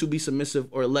want to be submissive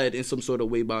or led in some sort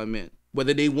of way by a man,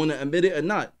 whether they want to admit it or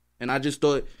not. And I just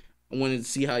thought, I wanted to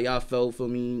see how y'all felt. For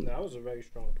me, that was a very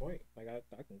strong point. Like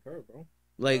I concur, bro.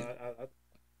 Like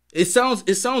it sounds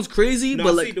crazy, no,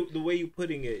 but see, like the way you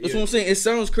putting it, that's what I'm saying. It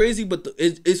sounds crazy, but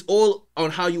it's all on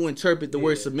how you interpret the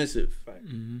word submissive.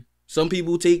 Mm-hmm. Some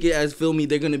people take it as, feel me,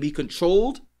 they're gonna be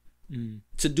controlled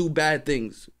to do bad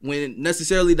things, when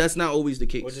necessarily that's not always the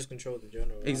case. Or just controlled in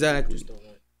general. Exactly. Just don't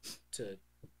want to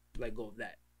let go of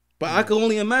that. But I can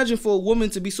only imagine for a woman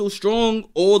to be so strong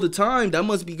all the time, that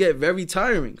must get very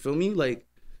tiring. Feel me? Like,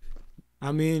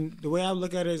 I mean, the way I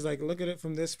look at it is like, look at it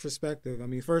from this perspective. I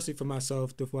mean, firstly, for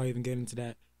myself, before I even get into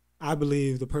that, I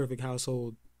believe the perfect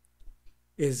household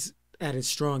is at its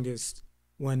strongest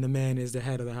when the man is the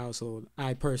head of the household.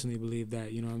 I personally believe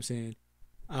that. You know what I'm saying?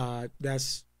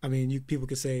 I mean, people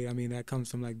could say, I mean, that comes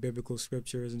from like biblical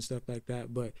scriptures and stuff like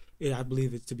that, but I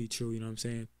believe it to be true. You know what I'm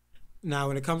saying? Now,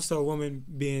 when it comes to a woman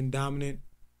being dominant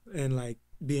and like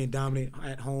being dominant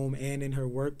at home and in her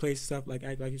workplace stuff, like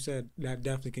you said, that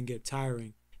definitely can get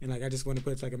tiring. And like, I just want to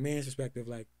put it like a man's perspective.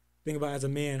 Like, think about as a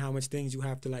man how much things you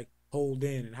have to like hold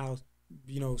in, and how,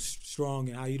 you know, strong,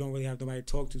 and how you don't really have nobody to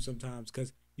talk to sometimes,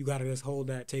 because you got to just hold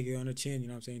that, take it on the chin. You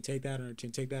know what I'm saying? Take that on the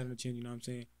chin, take that on the chin. You know what I'm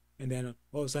saying? And then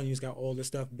all of a sudden you just got all this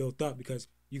stuff built up because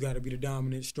you got to be the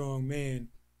dominant, strong man,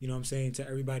 you know what I'm saying, to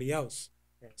everybody else.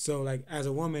 Right. So like, as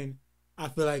a woman, I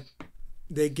feel like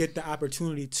they get the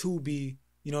opportunity to be,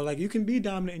 you know, like, you can be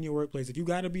dominant in your workplace. If you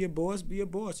got to be a boss, be a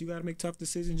boss. You got to make tough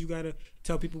decisions. You got to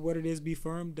tell people what it is, be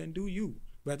firm, then do you.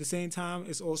 But at the same time,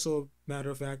 it's also a matter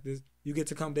of fact is they get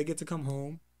to come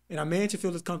home. And a man should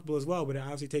feel as comfortable as well, but it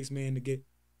obviously takes man to get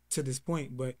to this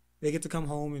point. But they get to come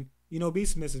home and, you know, be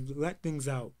submissive, let things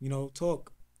out, you know,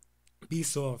 talk, be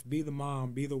soft, be the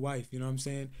mom, be the wife, you know what I'm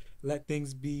saying? Let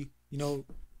things be, you know,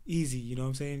 easy, you know what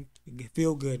I'm saying?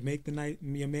 Feel good, make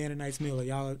your man a nice meal, or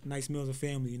y'all a nice meal as a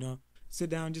family, you know? Sit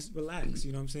down, just relax,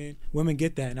 you know what I'm saying? Women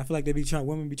get that, and I feel like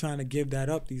women be trying to give that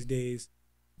up these days,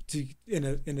 in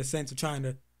a sense of trying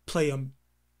to play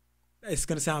it's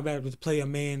gonna sound bad, but to play a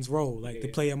man's role, like to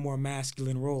play a more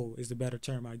masculine role is the better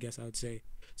term, I guess I would say.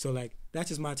 So like, that's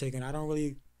just my take on it. I don't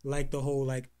really like the whole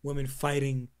like women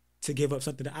fighting to give up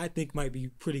something that I think might be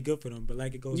pretty good for them, but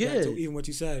like, it goes back to even what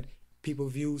you said. People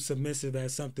view submissive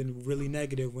as something really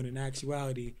negative, when in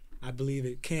actuality, I believe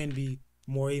it can be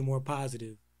more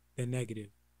positive than negative.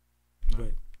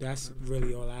 But that's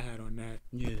really all I had on that.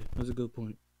 Yeah, that's a good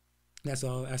point. That's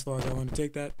all as far as I want to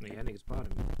take that. Yeah, I think it's part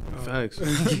of me. Facts.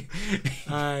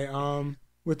 All right.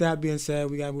 With that being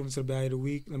said, we got to move into the baddie of the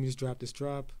week. Let me just drop this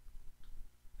drop.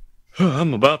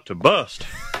 I'm about to bust.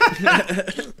 All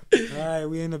right,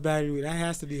 we in the baddie of the week. That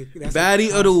has to be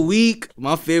baddie of the week.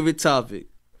 My favorite topic.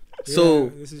 Yeah, so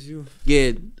this is you.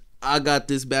 Yeah, I got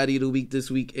this baddie of the week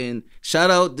this week, and shout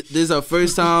out. This is our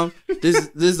first time. this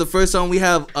is the first time we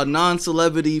have a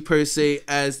non-celebrity per se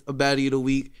as a baddie of the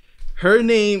week. Her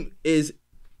name is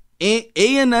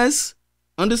ANS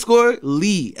 _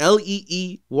 Lee,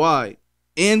 LEEY.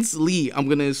 Ans Lee. I'm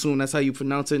gonna assume that's how you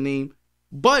pronounce her name.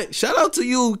 But shout out to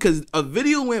you, because a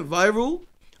video went viral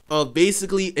of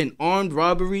basically an armed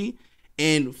robbery,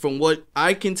 and from what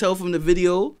I can tell from the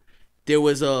video, there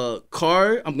was a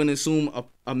car. I'm gonna assume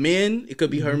a man. It could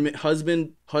be her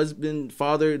husband,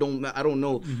 father. I don't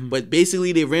know. But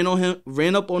basically, they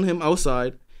ran up on him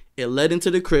outside. It led into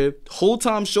the crib. The whole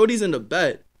time, Shorty's in the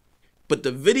bed, but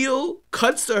the video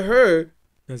cuts to her.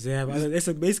 Cause it's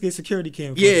basically a security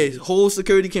camera. Yeah, whole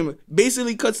security camera.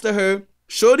 Basically cuts to her.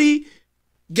 Shorty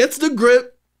gets the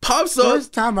grip. Pops up.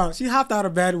 First time out, she hopped out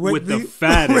of bed with the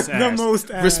fattest ass. The most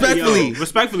ass. Respectfully. Yo,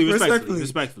 respectfully.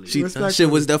 That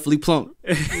shit was definitely plump.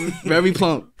 Very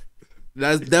plump.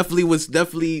 That definitely was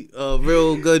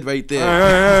real good right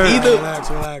there. Relax.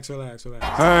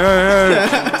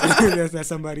 That's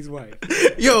somebody's wife.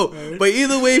 Yo, but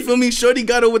either way, for me, Shorty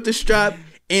got her with the strap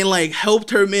and like helped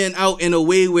her man out in a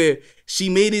way where she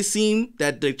made it seem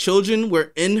that the children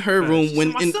were in her room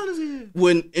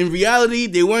when in reality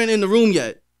they weren't in the room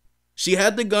yet. She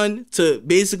had the gun to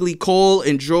basically call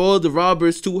and draw the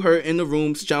robbers to her in the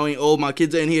room, shouting, "Oh, my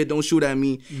kids are in here, don't shoot at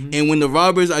me." And when the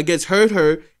robbers, I guess, heard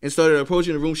her and started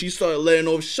approaching the room, she started letting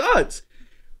off shots.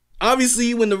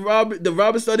 Obviously, when the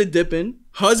robber started dipping,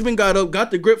 husband got up, got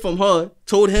the grip from her,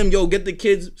 told him, "Yo, get the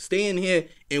kids, stay in here,"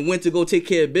 and went to go take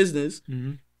care of business.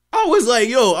 I was like,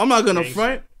 yo, I'm not gonna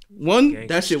front. One,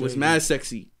 that shit was mad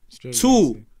sexy.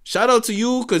 Two, shout out to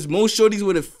you, because most shorties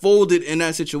would have folded in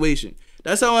that situation.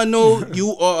 That's how I know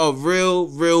you are a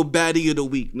real baddie of the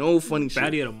week. No funny shit.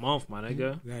 Baddie of the month, my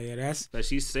nigga. Yeah, that's that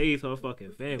she saved her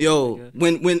fucking family. Yo,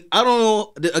 nigga. when I don't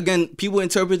know, again, people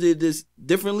interpreted this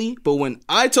differently, but when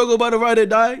I talk about a ride or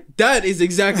die, that is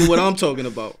exactly what I'm talking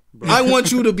about. I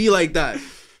want you to be like that.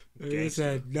 He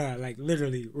said, nah, like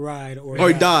literally ride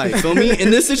or die. Feel me?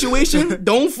 In this situation,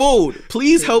 don't fold.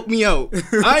 Please help me out.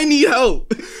 I need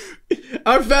help.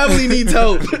 Our family needs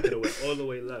help. All the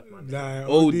way left, man. Nah,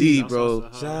 OD,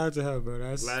 bro. Shout out to her, bro.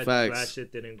 That's facts. Glad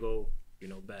shit didn't go,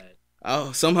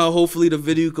 bad. Somehow, hopefully, the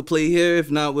video could play here.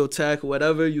 If not, we'll tag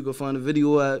whatever you can find the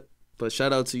video at. But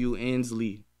shout out to you,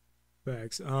 Ainsley.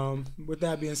 Facts. With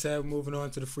that being said, moving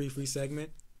on to the free segment.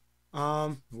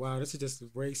 Wow, this is just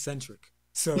very centric.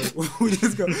 So we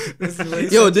just go.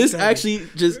 This actually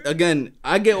just again,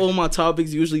 I get all my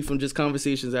topics usually from just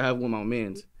conversations I have with my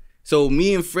mans. So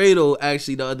me and Fredo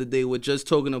actually the other day were just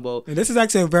talking about. And this is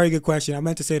actually a very good question. I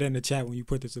meant to say that in the chat when you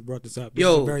brought this up. This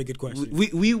is a very good question.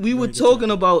 We were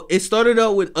talking about. It started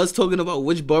out with us talking about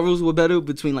which boroughs were better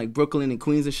between like Brooklyn and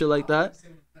Queens and shit like that.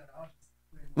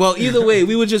 Well, either way,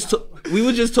 we were just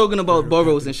talking about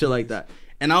boroughs and shit like that.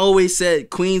 And I always said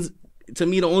Queens. To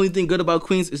me, the only thing good about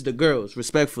Queens is the girls,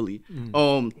 respectfully.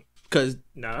 Cause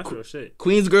that's real shit.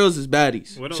 Queens girls is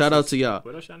baddies. Shout out to y'all.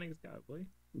 What else y'all niggas got, boy?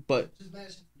 But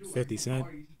 50 Cent.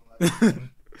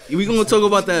 We gonna talk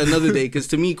about that another day, cause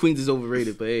to me Queens is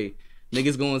overrated. But hey,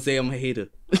 niggas gonna say I'm a hater.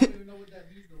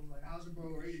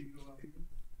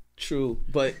 True,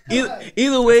 but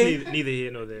either way, neither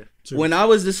here nor there. True. When I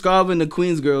was describing the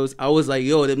Queens girls, I was like,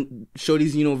 yo, them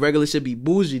shorties, regular should be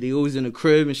bougie. They always in the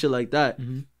crib and shit like that.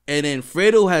 And then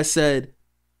Fredo has said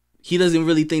he doesn't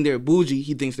really think they're bougie.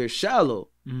 He thinks they're shallow.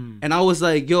 And I was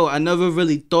like, yo, I never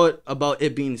really thought about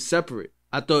it being separate.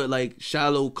 I thought like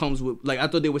shallow comes with, like, I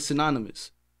thought they were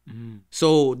synonymous.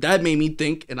 So that made me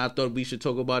think, and I thought we should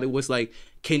talk about it, was like,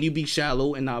 can you be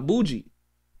shallow and not bougie?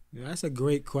 Yeah, that's a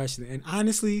great question. And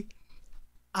honestly,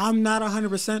 I'm not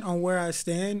 100% on where I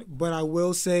stand, but I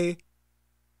will say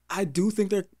I do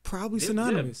think they're probably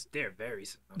synonymous. They're very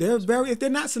synonymous. If they're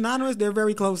not synonymous, they're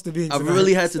very close to being synonymous. I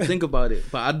really had to think about it,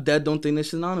 but I don't think they're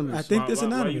synonymous. I think they're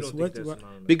synonymous. Why you don't think they're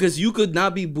synonymous? Because you could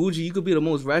not be bougie. You could be the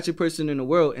most ratchet person in the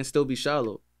world and still be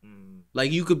shallow.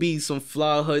 Like, you could be some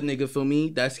fly hood nigga, feel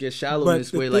me? That's your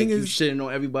shallowness, where like you shitting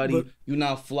on everybody. You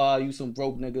not fly, you some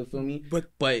broke nigga, feel me?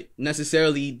 But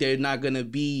necessarily they're not gonna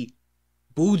be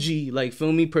bougie, like,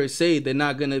 feel me, per se. They're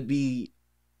not gonna be.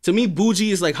 To me,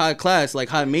 bougie is like high class, like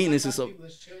high maintenance and stuff.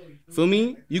 Feel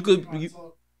me? You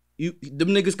them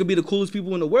niggas could be the coolest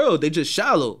people in the world. They just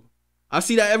shallow. I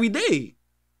see that every day.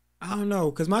 I don't know,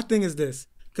 because my thing is this.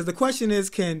 Because the question is,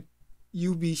 can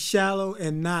you be shallow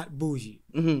and not bougie?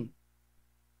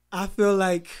 I feel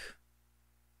like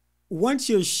once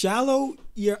you're shallow,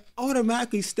 you're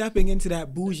automatically stepping into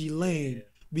that bougie lane.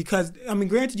 Because, I mean,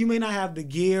 granted, you may not have the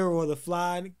gear or the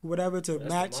fly, whatever, to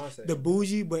match the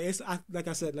bougie, but it's, like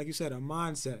I said, like you said, a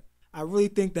mindset. I really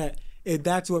think that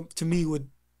that's what, to me, would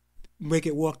make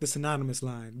it walk the synonymous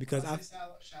line. Because I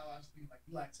shallow has to be like,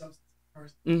 you lack substance as a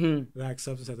person. Lack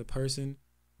substance as a person.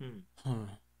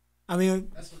 I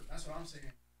mean, that's what I'm saying.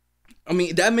 I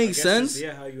mean, that makes sense.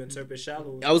 Yeah, how you interpret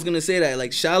shallow. I was gonna say that,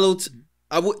 like, shallow.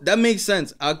 That makes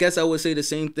sense. I guess I would say the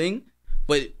same thing,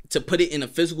 but to put it in a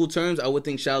physical terms, I would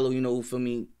think shallow. For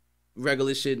me,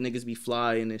 regular shit, niggas be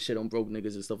fly and then shit on broke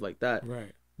niggas and stuff like that.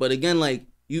 Right. But again, like,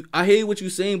 I hear what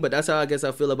you're saying, but that's how I guess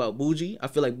I feel about bougie. I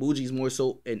feel like bougie is more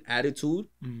so an attitude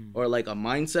or like a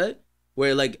mindset.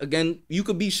 Where, like, again, you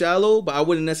could be shallow, but I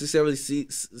wouldn't necessarily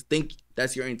think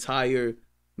that's your entire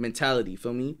mentality.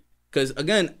 Feel me? Because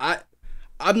again,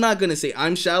 I'm not gonna say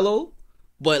I'm shallow,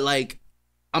 but like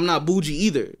I'm not bougie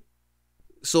either.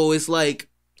 So it's like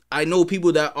I know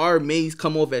people that may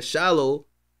come off as shallow,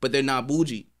 but they're not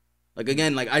bougie. Like,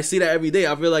 again, like I see that every day.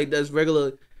 I feel like that's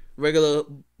regular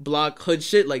block hood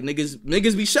shit. Like,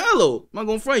 niggas be shallow. I'm not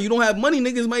gonna front. You don't have money,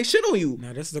 niggas might shit on you.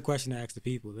 Now this is the question I ask the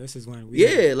people. This is when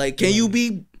like, can you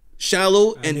be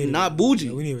shallow and not bougie?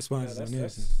 Yeah, we need responses on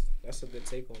this. That's a good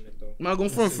take on it, though. I'm not gonna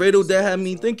front. Fredo, that had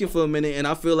me thinking for a minute, and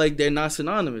I feel like they're not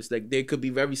synonymous. Like, they could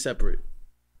be very separate.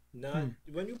 Nah,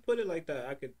 when you put it like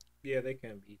that, they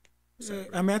can be.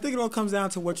 I mean, I think it all comes down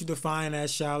to what you define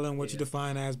as shallow and what you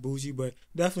define as bougie. But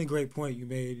definitely great point you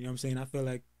made. You know what I'm saying? I feel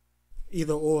like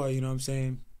either or. You know what I'm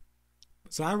saying?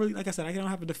 So I really, like I said, I don't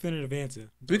have a definitive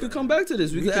answer. We could come back to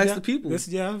this. We could ask the people.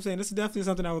 I'm saying this is definitely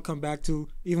something I would come back to,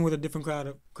 even with a different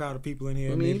crowd of people in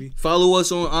here. Maybe follow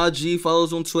us on IG, follow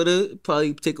us on Twitter.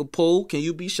 Probably take a poll. Can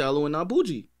you be shallow and not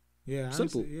bougie? Yeah,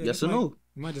 simple. Honestly, yes or no.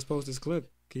 You might just post this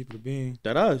clip. Keep it a being.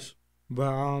 That us.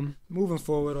 But moving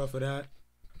forward off of that,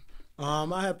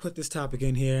 I had put this topic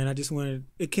in here, and I just wanted,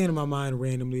 it came to my mind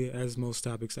randomly, as most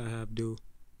topics I have do,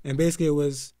 and basically it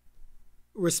was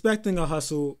respecting a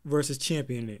hustle versus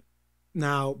championing it.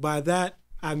 Now, by that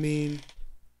I mean,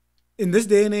 in this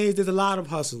day and age, there's a lot of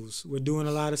hustles. We're doing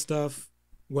a lot of stuff,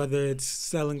 whether it's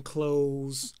selling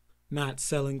clothes, not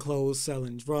selling clothes,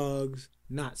 selling drugs,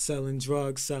 not selling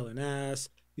drugs, selling ass.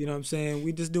 You know what I'm saying?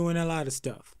 We just doing a lot of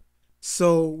stuff.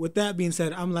 So with that being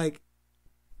said, I'm like,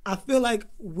 I feel like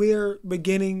we're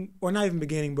beginning, or not even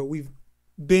beginning, but we've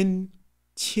been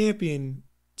championing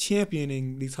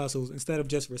these hustles instead of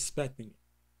just respecting it.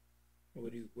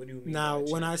 What do you mean? Now,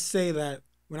 when I say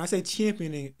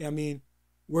championing, I mean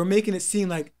we're making it seem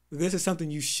like this is something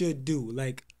you should do.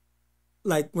 Like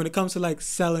when it comes to like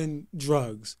selling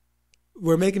drugs,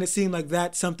 we're making it seem like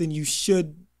that's something you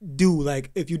should do.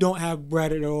 Like if you don't have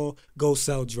bread at all, go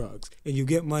sell drugs, and you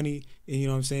get money, and you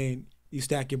know what I'm saying, you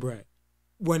stack your bread.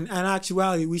 When in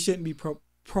actuality, we shouldn't be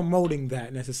promoting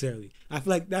that necessarily. I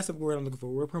feel like that's the word I'm looking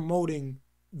for. We're promoting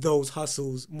those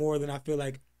hustles more than I feel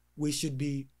like we should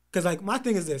be. Because like my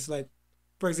thing is this, like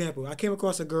for example, I came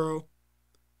across a girl.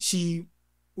 She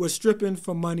was stripping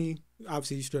for money.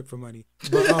 Obviously, you strip for money,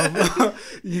 but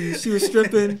she was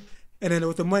stripping, and then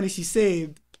with the money she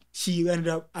saved, she ended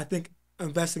up, I think,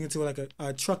 investing into like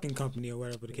a trucking company or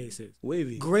whatever the case is.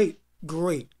 Wavy. Great.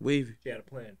 Wavy. She had a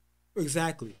plan.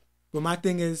 Exactly. But my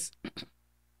thing is,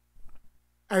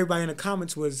 everybody in the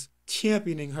comments was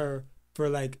championing her for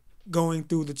like going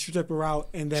through the stripper route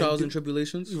and then trials and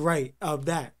tribulations. Right, of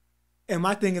that. And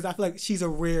my thing is, I feel like she's a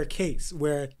rare case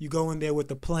where you go in there with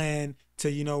the plan to,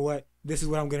 you know what, this is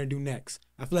what I'm going to do next.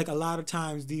 I feel like a lot of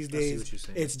times these days,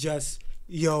 it's just,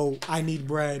 yo, I need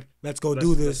bread. Let's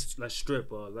do this. Let's strip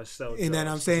or let's sell drugs. And then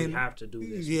I'm saying, we have to do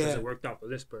this because it worked out for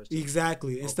this person.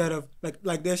 Exactly. Okay. Instead of,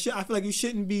 like there should, I feel like you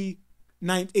shouldn't be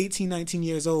 18, 19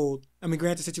 years old. I mean,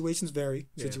 granted, situations vary.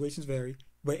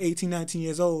 But 18, 19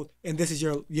 years old, and this is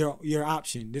your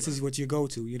option. This is what you go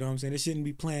to. You know what I'm saying? It shouldn't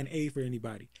be plan A for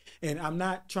anybody. And I'm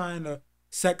not trying to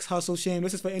sex hustle shame.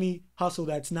 This is for any hustle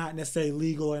that's not necessarily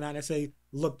legal or not necessarily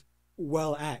looked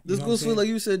well at. This goes for, like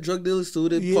you said, drug dealers too.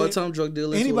 Part-time drug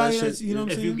dealers. Anybody that's, you know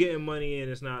what I'm saying? If you're getting money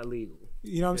and it's not legal.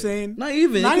 You know what I'm saying? Not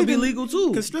even. It could be legal too.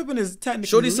 Because stripping is technically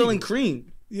Shorty's selling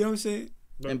cream. You know what I'm saying?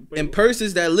 And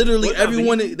purses that literally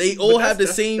everyone, they all have the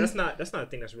same. That's not a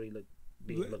thing that's really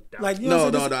being looked down. Like, you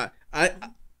know no. I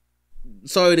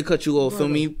sorry to cut you off. Feel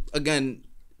me? Again,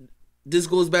 this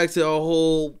goes back to our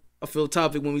whole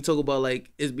topic when we talk about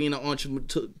like is being an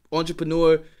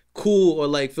entrepreneur cool, or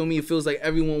like, feel me, it feels like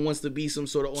everyone wants to be some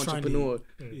sort of entrepreneur.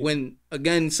 When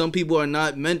again, some people are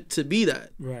not meant to be that.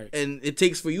 Right. And it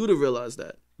takes for you to realize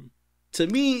that. To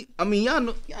me, I mean, y'all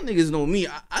niggas know me.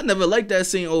 I never like that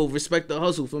saying, oh, respect the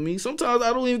hustle. For me, sometimes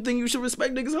I don't even think you should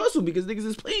respect niggas' hustle because niggas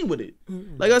is playing with it.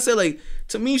 Like I said, like,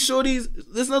 to me, shorties,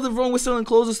 there's nothing wrong with selling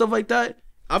clothes and stuff like that.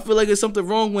 I feel like there's something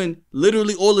wrong when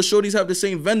literally all the shorties have the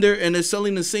same vendor and they're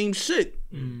selling the same shit.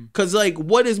 Because, like,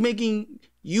 what is making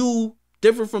you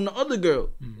different from the other girl?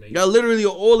 Y'all literally are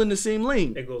all in the same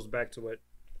lane. It goes back to what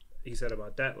he said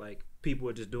about that, like, people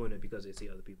are just doing it because they see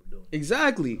other people doing it.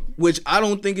 Exactly. Which I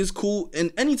don't think is cool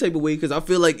in any type of way, because I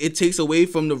feel like it takes away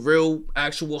from the real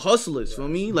actual hustlers. For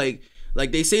me, like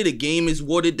they say, the game is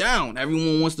watered down.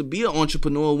 Everyone wants to be an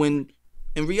entrepreneur when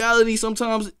in reality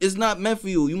sometimes it's not meant for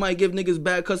you. You might give niggas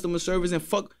bad customer service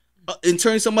and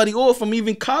turn somebody off from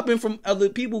even copping from other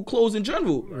people's clothes in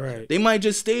general. Right. They might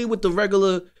just stay with the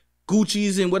regular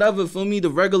Gucci's and whatever, for me, the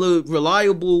regular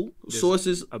reliable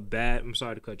sources. I'm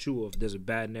sorry to cut you off. There's a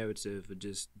bad narrative for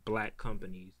just black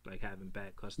companies like having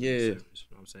bad customer service. You know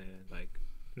what I'm saying? Like,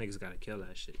 niggas gotta kill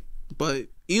that shit. But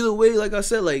either way, like I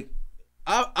said, like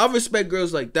I respect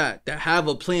girls like that have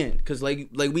a plan, because like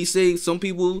we say, some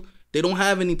people, they don't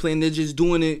have any plan. They're just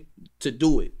doing it to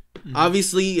do it.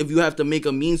 Obviously, if you have to make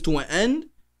a means to an end,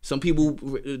 some people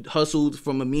hustled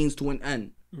from a means to an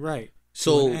end. Right.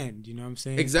 So to an end, you know what I'm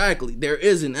saying? Exactly. There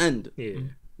is an end. Yeah.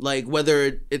 Like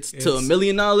whether it's to $1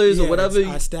 million or whatever.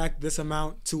 I stack this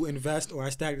amount to invest, or I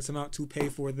stack this amount to pay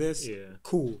for this. Yeah.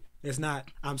 Cool. It's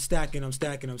not I'm stacking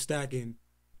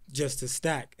just to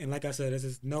stack. And like I said, there's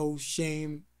just no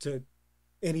shame to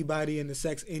anybody in the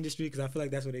sex industry because I feel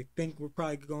like that's what they think we're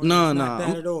probably going. Nah, it's not nah.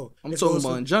 that at all. I'm It's talking also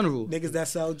about in general. niggas that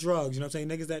sell drugs. You know what I'm saying?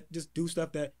 Niggas that just do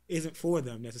stuff that isn't for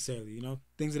them necessarily. You know,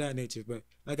 things of that nature. But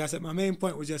like I said, my main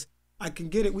point was just I can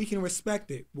get it. We can respect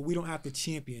it, but we don't have to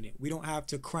champion it. We don't have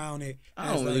to crown it.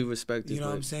 I don't really respect it. You know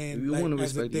what I'm saying? If you like, want to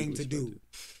as a respect thing it, to do.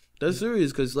 That's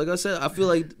serious, because like I said, I feel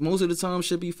like most of the time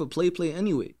should be for play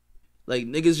anyway. Like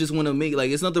niggas just want to make,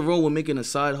 like, it's nothing wrong with making a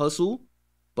side hustle,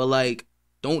 but like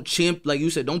don't like you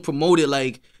said, don't promote it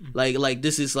like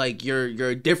this is like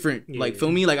you're different. Like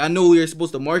feel me? Like I know you're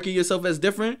supposed to market yourself as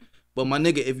different, but my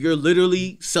nigga, if you're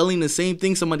literally selling the same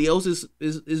thing somebody else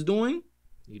is doing,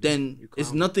 then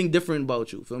it's nothing different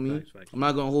about you. Feel me? Facts. I'm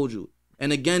not gonna hold you.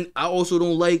 And again, I also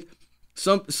don't like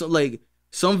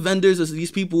some vendors or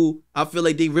these people. I feel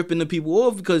like they ripping the people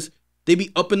off because they be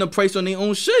upping the price on their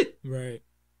own shit. Right.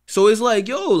 So it's like,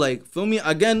 yo, like, feel me?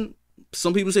 Again,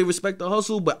 some people say respect the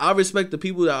hustle, but I respect the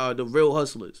people that are the real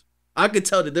hustlers. I could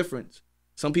tell the difference.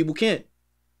 Some people can't.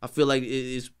 I feel like it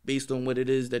is based on what it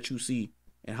is that you see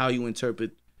and how you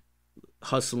interpret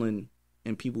hustling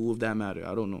and people with that matter.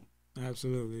 I don't know.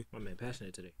 Absolutely. My man,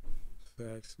 passionate today.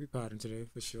 Facts. We potting today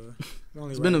for sure.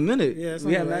 It's been a minute. Yeah,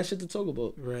 we have that shit to talk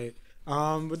about. Right.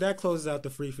 But that closes out the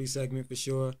free segment for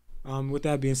sure. With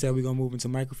that being said, we're gonna move into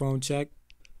microphone check.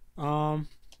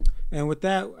 And with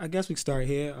that, I guess we can start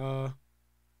here.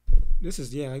 This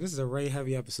is a very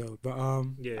heavy episode, but I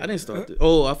didn't start this.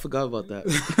 Oh, I forgot about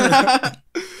that.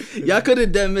 Y'all could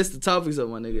have then missed the topics of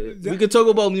my nigga. We could talk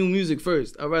about new music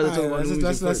first. I'd rather talk about new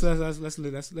music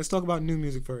first. Let's talk about new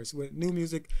music first. With new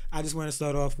music, I just want to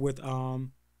start off with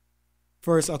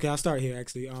first. Okay, I'll start here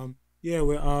actually.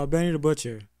 With Benny the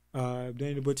Butcher.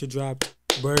 Benny the Butcher dropped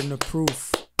 "Burden of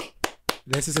Proof."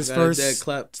 This is his first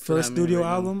studio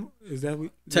album. Is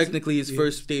that technically his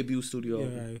first debut studio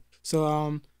album? Right.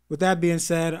 So with that being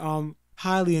said,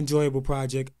 highly enjoyable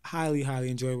project. Highly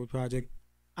enjoyable project.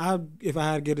 If I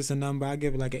had to give this a number, I'd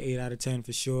give it like an 8 out of 10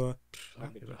 for sure.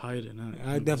 I'd give it higher than that.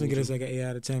 I'd definitely give this like an 8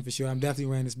 out of 10 for sure. I'm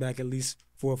definitely ran this back at least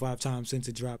 4 or 5 times since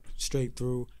it dropped straight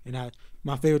through. And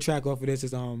my favorite track off of this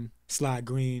is Slide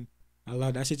Green. I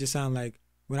love that shit. Just sound like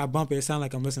when I bump it, it sound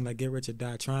like I'm listening like Get Rich or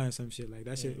Die Trying, some shit like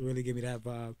that. Shit really give me that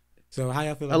vibe. So how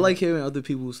y'all feel? I like hearing other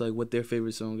people's like what their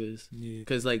favorite song is. Yeah.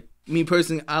 Cause like me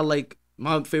personally,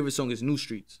 my favorite song is New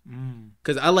Streets.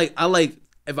 Cause I like.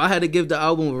 If I had to give the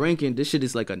album a ranking, this shit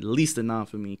is like at least a 9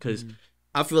 for me. Because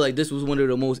I feel like this was one of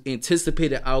the most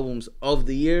anticipated albums of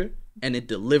the year. And it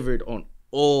delivered on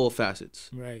all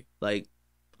facets. Right. Like,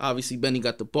 obviously, Benny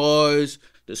got the bars.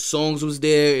 The songs was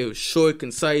there. It was short,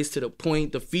 concise, to the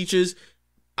point. The features,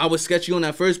 I was sketchy on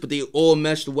that first, but they all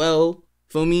meshed well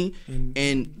for me.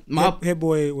 And my Hit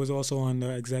Boy was also on the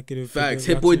executive. Facts.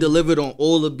 Hit Boy delivered on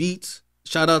all the beats.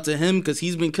 Shout out to him because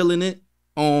he's been killing it.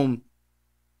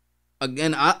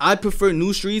 Again, I prefer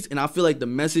New Streets, and I feel like the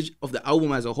message of the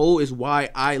album as a whole is why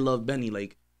I love Benny.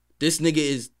 Like, this nigga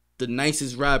is the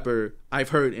nicest rapper I've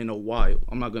heard in a while.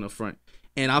 I'm not gonna front.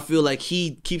 And I feel like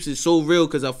he keeps it so real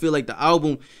because I feel like the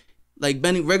album, like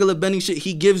regular Benny shit,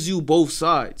 he gives you both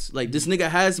sides. Like, this nigga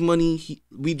has money.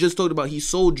 We just talked about he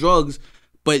sold drugs,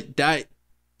 but that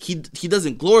he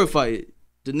doesn't glorify it.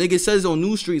 The nigga says on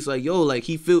New Streets, like, yo, like,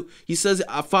 he says,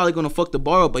 I'm probably gonna fuck the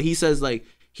bar up, but he says, like,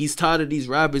 he's tired of these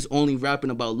rappers only rapping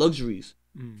about luxuries.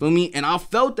 Feel me? And I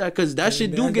felt that because that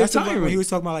shit do get tiring. He was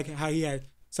talking about like how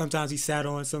sometimes he sat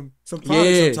on some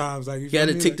products sometimes. Like, he had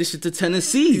to take this shit to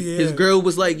Tennessee. Yeah. His girl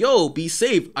was like, yo, be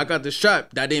safe. I got the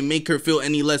strap. That didn't make her feel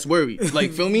any less worried.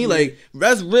 Like, feel me? Like,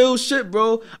 that's real shit,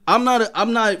 bro. I'm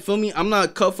not, feel me? I'm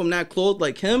not cut from that cloth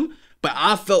like him, but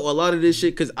I felt a lot of this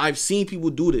shit because I've seen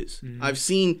people do this.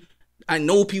 I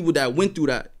know people that went through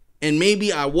that. And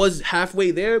maybe I was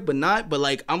halfway there, but not. But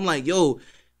like, I'm like, yo,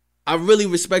 I really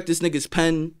respect this nigga's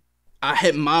pen. I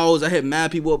hit Miles. I hit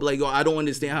mad people up like, yo, I don't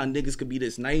understand how niggas could be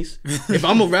this nice. If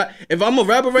I'm a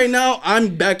rapper right now,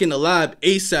 I'm back in the lab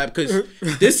ASAP because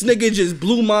this nigga just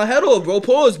blew my head off, bro.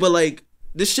 Pause. But like,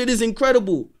 this shit is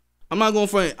incredible. I'm not going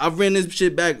front. I've ran this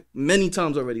shit back many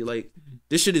times already. Like,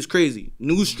 this shit is crazy.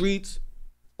 New Streets,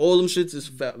 all them shits is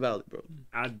valid, bro.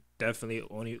 I definitely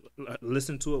only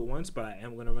listened to it once, but I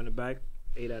am gonna run it back.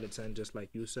 8 out of 10, just like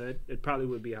you said. It probably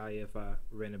would be higher if I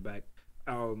ran it back.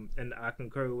 And I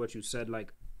concur with what you said.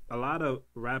 Like, a lot of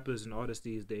rappers and artists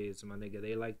these days, my nigga,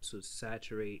 they like to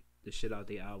saturate the shit out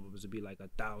their albums to be like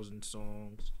 1,000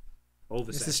 songs.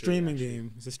 It's a streaming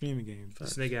game. This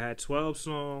nigga had 12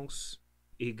 songs.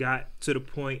 He got to the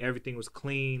point. Everything was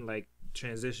clean. Like,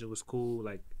 transition was cool.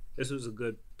 Like, this was a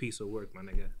good piece of work, my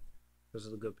nigga. This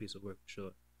is a good piece of work for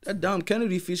sure. That Dom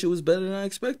Kennedy feature was better than I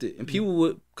expected. And people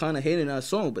were kind of hating that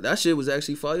song, but that shit was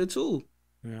actually fire too.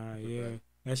 Yeah.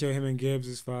 That show him and Gibbs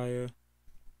is fire.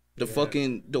 The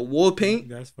war paint.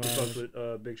 That's You fire. fuck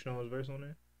with Big Sean's verse on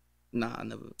there? Nah, I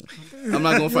never. I'm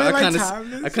not going for.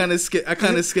 I kind of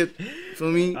skipped. For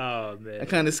me, Oh man, I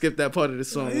kind of skipped that part of the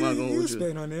song. I'm not going He with was you.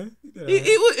 spitting on there.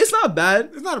 It's not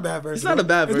bad. It's not a bad verse. It's not a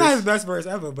bad It's not verse. his best verse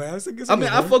ever, but it's a I good mean,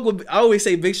 I verse. fuck with. I always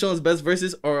say Big Sean's best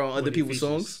verses are on other he people's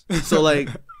features. songs. So like,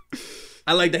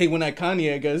 I like that he went at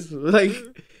Kanye. I guess like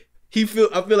I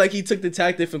feel like he took the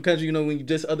tactic from Kendrick. You know, when you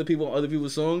diss other people on other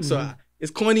people's songs. So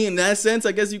it's corny in that sense,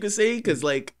 I guess you could say, because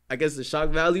like I guess the shock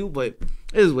value, but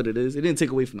it is what it is. It didn't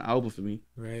take away from the album for me.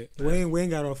 Right. Wayne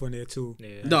got off on there too.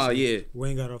 yeah. Nah, yeah,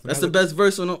 Wayne got off. that's the best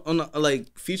verse on the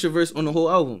like feature verse on the whole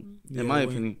album, Yeah, in my Wayne.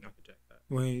 opinion. I can check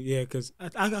that. Wayne, yeah, because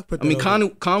I got put. I mean, that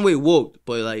over. Conway walked,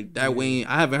 but like that Wayne,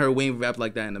 I haven't heard Wayne rap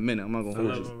like that in a minute. I'm not I gonna hold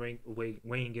love you. when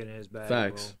Wayne getting his bag.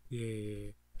 Facts.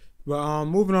 Yeah. But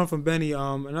moving on from Benny,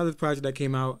 another project that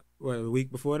came out a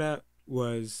week before that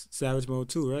was Savage Mode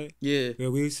 2, right? Yeah, Yeah,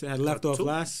 we had left off Two?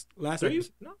 last Bro. episode. 3?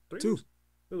 No, 3 2. weeks.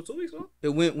 It was 2 weeks ago. it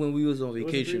went when we was on It wasn't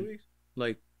 3 vacation. weeks?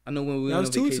 Like I know when we That were was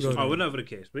on 2 weeks vacation. ago. Oh, whatever the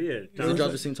case, but yeah. Yeah. It was dropped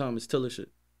like- the same time as Tiller shit.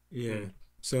 Yeah. Mm.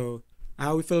 So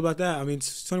how we feel about that? I mean,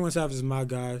 21 Savage is my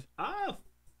guy. I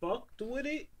fucked with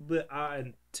it, but I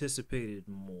anticipated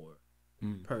more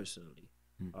personally.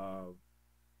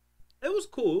 It was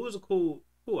cool. It was a cool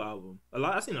album.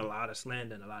 I seen a lot of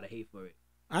slander and a lot of hate for it.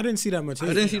 I didn't see that much I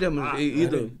hate. didn't see that a much lot.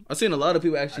 either. I seen a lot of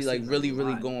people actually I like seen a really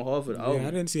lot. going hard for the Yeah, album.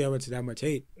 I didn't see that much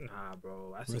hate. Nah,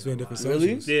 bro. I Must seen be a in different lot. Really?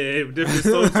 socials. Yeah, different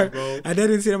sources, bro. I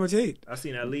didn't see that much hate. I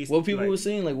seen at least What people like, were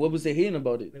saying, like, what was they hating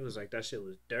about it? It was like that shit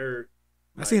was dirt.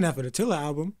 I seen that for the Tiller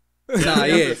album. Nah,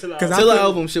 yeah. Tiller I Tiller feel-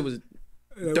 album shit was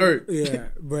dirt. Yeah,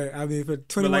 but I mean for But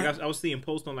 21. like I was seeing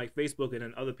posts on like Facebook and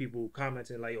then other people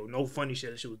commenting like, "Yo, no funny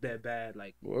shit. That shit was that bad."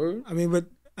 Like, Word?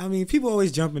 I mean, people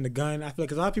always jumping the gun. I feel like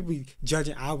 'cause a lot of people be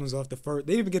judging albums off the first.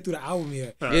 They didn't even get through the album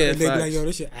yet. Yeah, and they be like, facts. "Yo,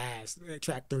 this shit ass."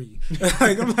 Track 3.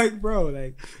 Like I'm like, bro,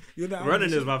 like you're the album Running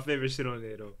shit. is my favorite shit on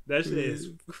there though. That shit is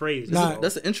crazy. Nah, bro.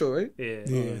 That's the intro, right? yeah.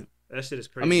 Yeah. That shit is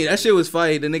crazy. I mean, that shit was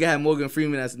fire. The nigga had Morgan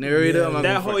Freeman as narrator. Yeah. I'm not That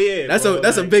gonna whole front. yeah. That's bro, a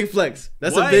like, big flex.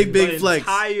 That's what? a big The flex.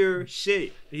 Entire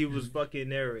shit he was fucking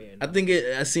narrating. I think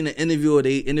I seen an interview where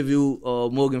they interviewed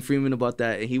Morgan Freeman about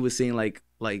that, and he was saying like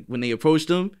when they approached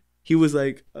him, he was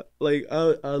like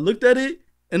I looked at it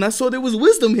and I saw there was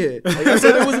wisdom here. Like I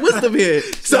saw there was wisdom here.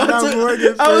 So Shout out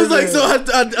Morgan I was like, Freeman.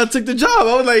 so I took the job.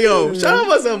 I was like, yo, shout out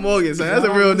myself Morgan, son. That's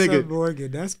a real What's up, nigga.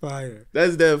 Morgan, that's fire.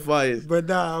 That's dead fire.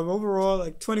 But overall,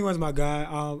 like 21's my guy.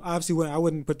 Obviously, I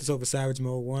wouldn't put this over Savage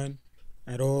Mode 1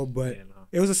 at all, but Yeah, no.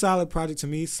 it was a solid project to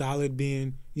me. Solid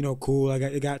being, cool.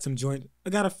 It got some joint. I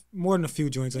got more than a few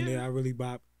joints on there I really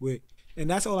bop with. And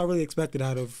that's all I really expected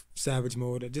out of Savage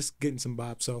Mode. Just getting some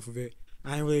bops off of it.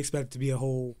 I didn't really expect it to be a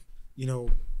whole,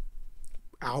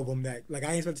 album that, like, I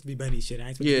didn't expect it to be Benny shit. I didn't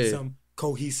expect it to be Yeah. some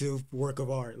cohesive work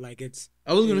of art. Like, it's...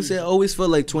 I was gonna say I always felt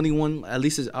like 21, at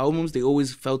least his albums, they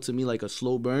always felt to me like a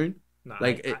slow burn. Nah,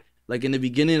 Like I- like in the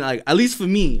beginning, like at least for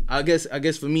me, I guess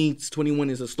for me, 21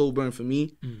 is a slow burn for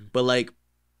me. But like,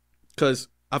 cause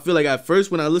I feel like at first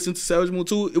when I listened to Savage Mode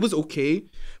 2, it was okay.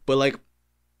 But like,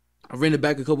 I ran it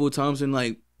back a couple of times and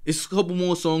like, it's a couple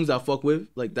more songs I fuck with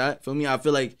like that. For me, I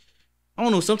feel like, I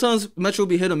don't know, sometimes Metro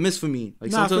be hit or miss for me.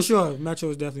 Like Nah, for sometimes, sure. Metro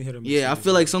is definitely hit or miss. yeah, I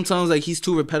feel like sometimes like he's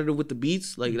too repetitive with the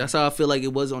beats. Like that's how I feel like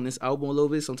it was on this album a little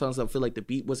bit. Sometimes I feel like the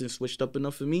beat wasn't switched up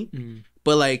enough for me.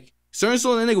 But like certain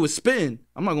songs that nigga was spitting,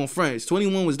 I'm not gonna front.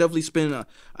 21 was definitely spitting.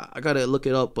 I gotta look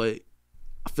it up, but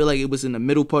I feel like it was in the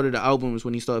middle part of the album is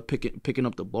when he started picking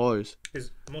up the bars.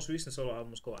 his most recent solo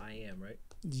album was called "I Am," right?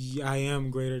 I am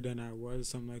greater than I was,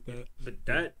 something like that.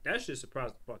 But that shit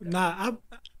surprised the fuck out of me. Nah,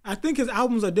 I think his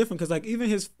albums are different because like even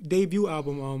his debut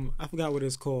album, I forgot what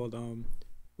it's called,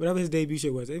 whatever his debut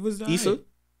shit was, it was Issa?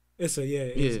 Issa, yeah,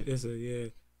 Issa, yeah.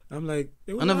 I'm like,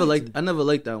 it was I never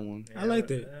liked that one. I liked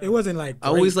it. It wasn't like I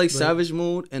always great, like but Savage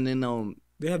Mode, and then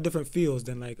They have different feels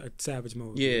than like a Savage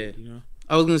Mode. Yeah.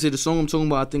 I I was gonna say the song I'm talking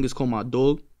about I think it's called My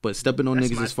Dog, but Stepping on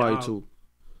That's Niggas my is fire dog. too.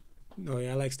 Oh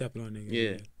yeah, I like stepping on niggas.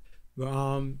 Yeah. But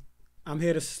I'm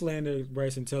here to slander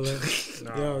Bryson Tiller.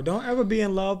 Nah. Yo, don't ever be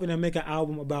in love and then make an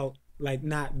album about like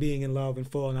not being in love and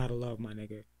falling out of love, my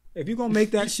nigga. If you gonna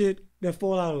make that shit, then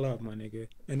fall out of love, my nigga.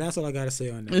 And that's all I gotta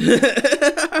say on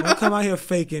that. Don't come out here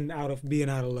faking out of being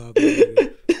out of love, my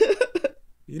nigga.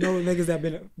 You know niggas that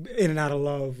been in and out of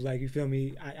love, like you feel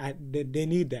me? They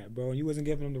need that, bro. And you wasn't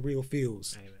giving them the real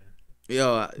feels. Hey, man.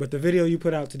 Yo, But the video you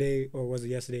put out today, or was it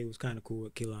yesterday, was kind of cool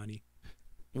with Kehlani.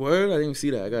 word, I didn't even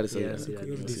see that. I gotta say Yeah, that. I see that.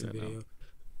 It was a I see decent that now. video.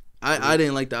 I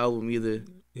didn't like the album either.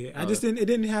 Yeah, I just didn't. It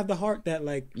didn't have the heart that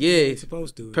like Yeah. it's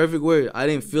supposed to. Perfect word. I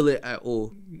didn't feel it at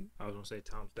all. I was gonna say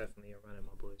Tom's definitely a running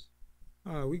my boys.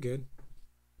 Oh, we good.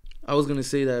 I was gonna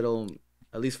say that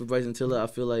at least for Bryson Tiller, I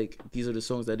feel like these are the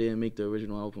songs that didn't make the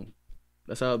original album.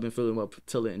 That's how I've been feeling about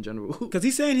Tiller in general. Because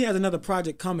he's saying he has another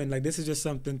project coming. Like, this is just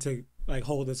something to, like,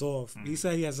 hold us off. He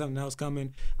said he has something else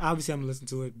coming. Obviously, I'm going to listen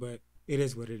to it, but it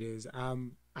is what it is.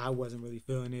 I wasn't really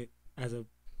feeling it as a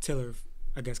Tiller,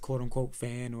 I guess, quote-unquote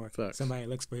fan or somebody that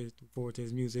looks forward to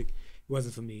his music. It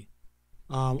wasn't for me.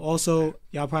 Also,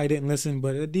 y'all probably didn't listen,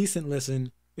 but a decent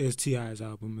listen is T.I.'s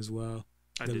album as well.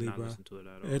 I did not listen to it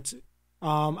at all. It's,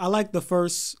 I like the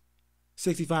first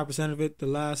 65% of it. The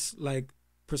last, like,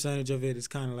 percentage of it is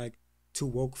kind of like too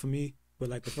woke for me, but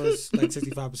like the first like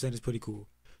 65% is pretty cool.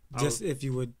 Just if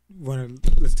you would want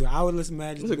to listen to it, I would listen.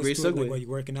 Imagine That's a great segue. Like, while you're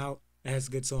working out, it has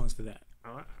good songs for that.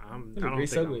 I don't think I'm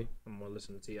gonna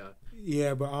listen to T.I.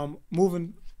 Yeah, but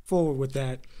moving forward with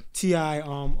that, T.I.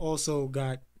 also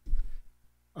got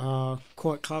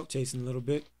caught clout chasing a little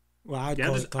bit. Well, I'd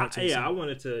call it clout chasing. I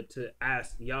wanted to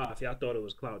ask y'all if y'all thought it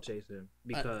was clout chasing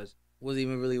because wasn't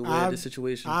even really aware of the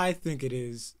situation. I think it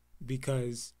is.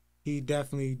 Because he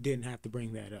definitely didn't have to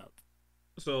bring that up.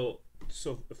 So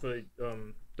for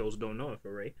those who don't know it,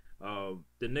 for Ray,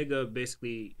 the nigga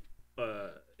basically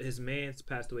his man's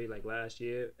passed away like last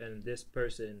year, and this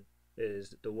person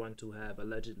is the one to have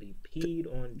allegedly peed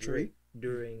on Drake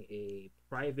during a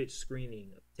private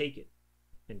screening of Take It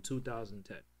in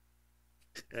 2010.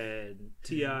 And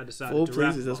T.I. decided to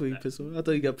rap places. That's about what he that. pissed on. I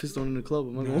thought he got pissed on in the club.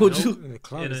 I'm not gonna hold you. In the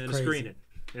club in is a crazy. screening.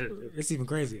 It's even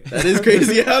crazier. That is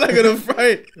crazy. I'm not gonna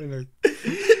fight.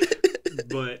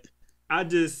 But I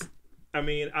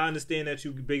understand that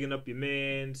you bigging up your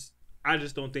mans. I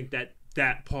just don't think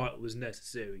that part was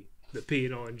necessary. The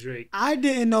peeing on Drake. I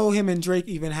didn't know him and Drake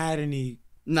even had any.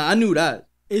 Nah, I knew that.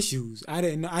 Issues. I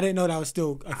didn't know that was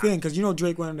still a thing because you know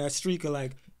Drake went on that streak of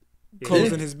like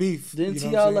closing his beef. Didn't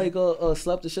you know T.I. like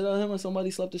slap the shit out of him or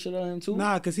somebody slapped the shit out of him too?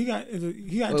 Nah, because he got into was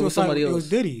a fight. somebody It else? was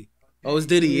Diddy. Oh, it was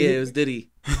Diddy. Yeah, it was Diddy.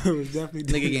 It was definitely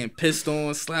Diddy. Nigga getting pissed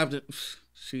on, slapped it.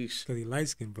 Sheesh. Because he light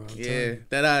skinned, bro. Yeah,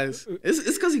 that eyes.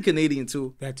 It's because he Canadian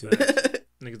too. That too.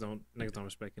 Niggas don't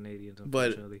respect Canadians.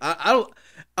 But Unfortunately. I don't.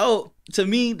 Oh, to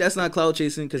me, that's not clout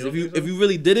chasing. Because if you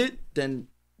really did it, then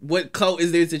what clout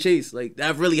is there to chase? Like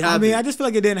that really happened. I mean, I just feel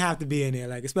like it didn't have to be in there.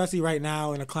 Like especially right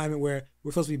now in a climate where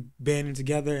we're supposed to be banding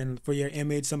together, and for your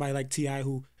image, somebody like T.I.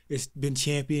 who has been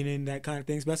championing that kind of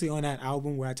thing, especially on that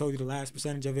album where I told you the last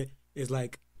percentage of it is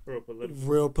like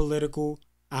real political.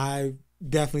 You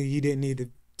didn't need to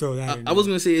throw that in there. I was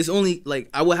gonna say it's only like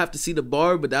I would have to see the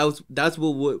bar, but that's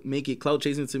what would make it clout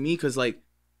chasing to me. Because like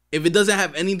if it doesn't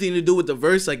have anything to do with the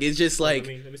verse, like it's just like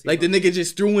the nigga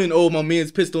just threw in, oh my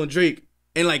man's pissed on Drake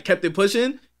and like kept it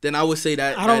pushing, then I would say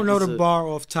that I don't know the bar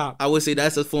off top. I would say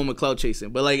that's a form of clout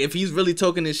chasing. But like if he's really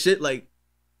talking his shit, like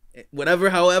whatever,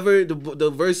 however the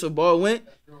verse or bar went,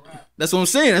 that's what I'm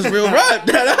saying. That's real rap.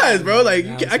 That is, bro. Like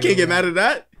I can't get mad at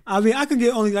that. I mean, I can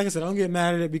get only, like I said, I don't get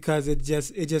mad at it because it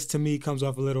just to me comes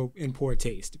off a little in poor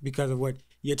taste because of what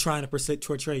you're trying to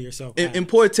portray yourself. In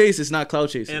poor taste, it's not clout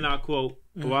chasing. And I quote,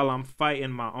 "While I'm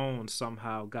fighting my own,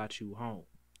 somehow got you home.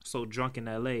 So drunk in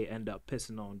L.A., end up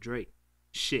pissing on Drake.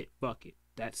 Shit, fuck it.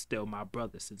 That's still my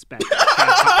brother since back."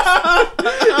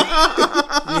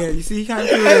 Yeah, you see, he kind of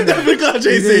threw it in there. Definitely clout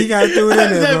chasing. He kind of threw it in there,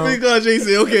 bro. Definitely clout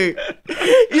chasing. Okay.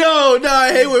 Yo, nah,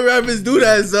 I hate when rappers do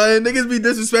that, son. Niggas be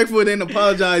disrespectful and then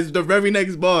apologize the very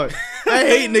next bar. I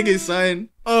hate niggas, son.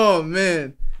 Oh,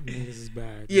 man. Niggas is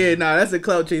bad. Yeah, nah, that's a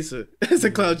clout chaser. That's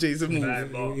a clout chaser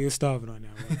move. He was starving on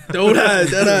that one. Don't ask,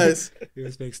 that ass. He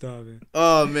was fake starving.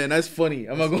 Oh man, that's funny.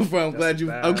 I'm not gonna front. I'm glad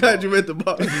you read the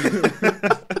bar.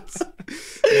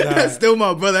 That's still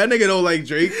my brother. That nigga don't like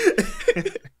Drake.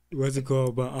 What's it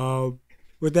called? But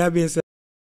with that being said,